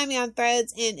also find me on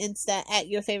Threads and Insta at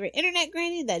your favorite internet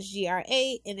granny. That's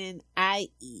GRANNIE.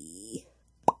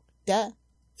 Duh.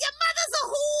 Your mother's a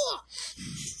whore!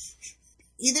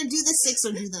 Either do the 6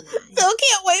 or do the 9. Phil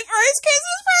can't wait for his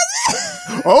Christmas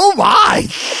present! Oh my!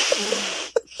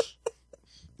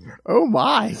 Oh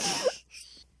my!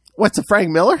 What's a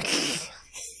Frank Miller?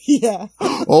 Yeah.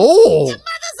 Oh! Your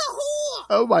mother's a whore!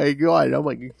 Oh my god! Oh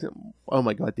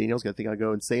my god! Danielle's gonna think I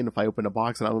go insane if I open a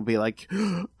box and I'm gonna be like,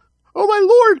 "Oh my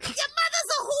lord! Your mother's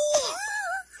a whore!"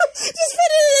 Just put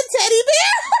it in a teddy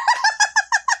bear.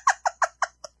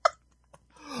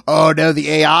 Oh no, the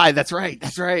AI. That's right.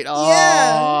 Oh,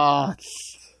 yeah.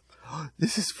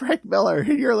 This is Frank Miller,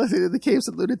 and you're listening to the Capes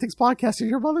and Lunatics podcast, and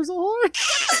your mother's a whore. Your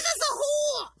mother's a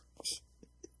whore!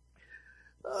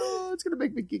 Oh, it's gonna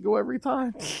make me giggle every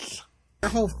time.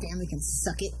 Your whole family can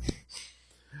suck it.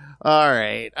 All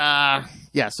right.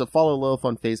 Yeah, so follow Lilith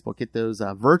on Facebook. Get those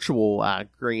virtual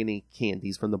granny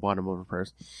candies from the bottom of her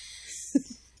purse.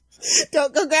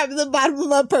 Don't go grab the bottom of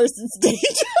my purse. It's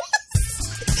dangerous.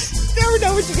 Never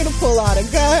know what you're going to pull out. A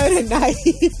gun, a knife,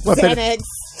 Xanax.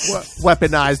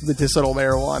 Weaponized medicinal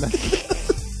marijuana.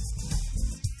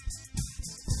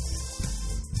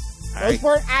 Those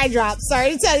burnt eye drops.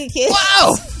 Sorry to tell you, kids.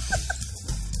 Wow!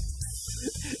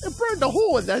 It burned a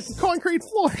hole in that concrete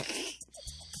floor.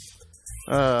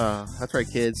 That's right,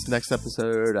 kids. Next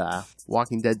episode,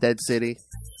 Walking Dead Dead City.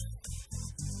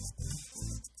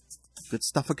 Good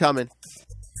stuff a coming.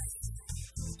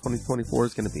 2024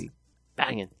 is going to be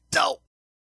banging.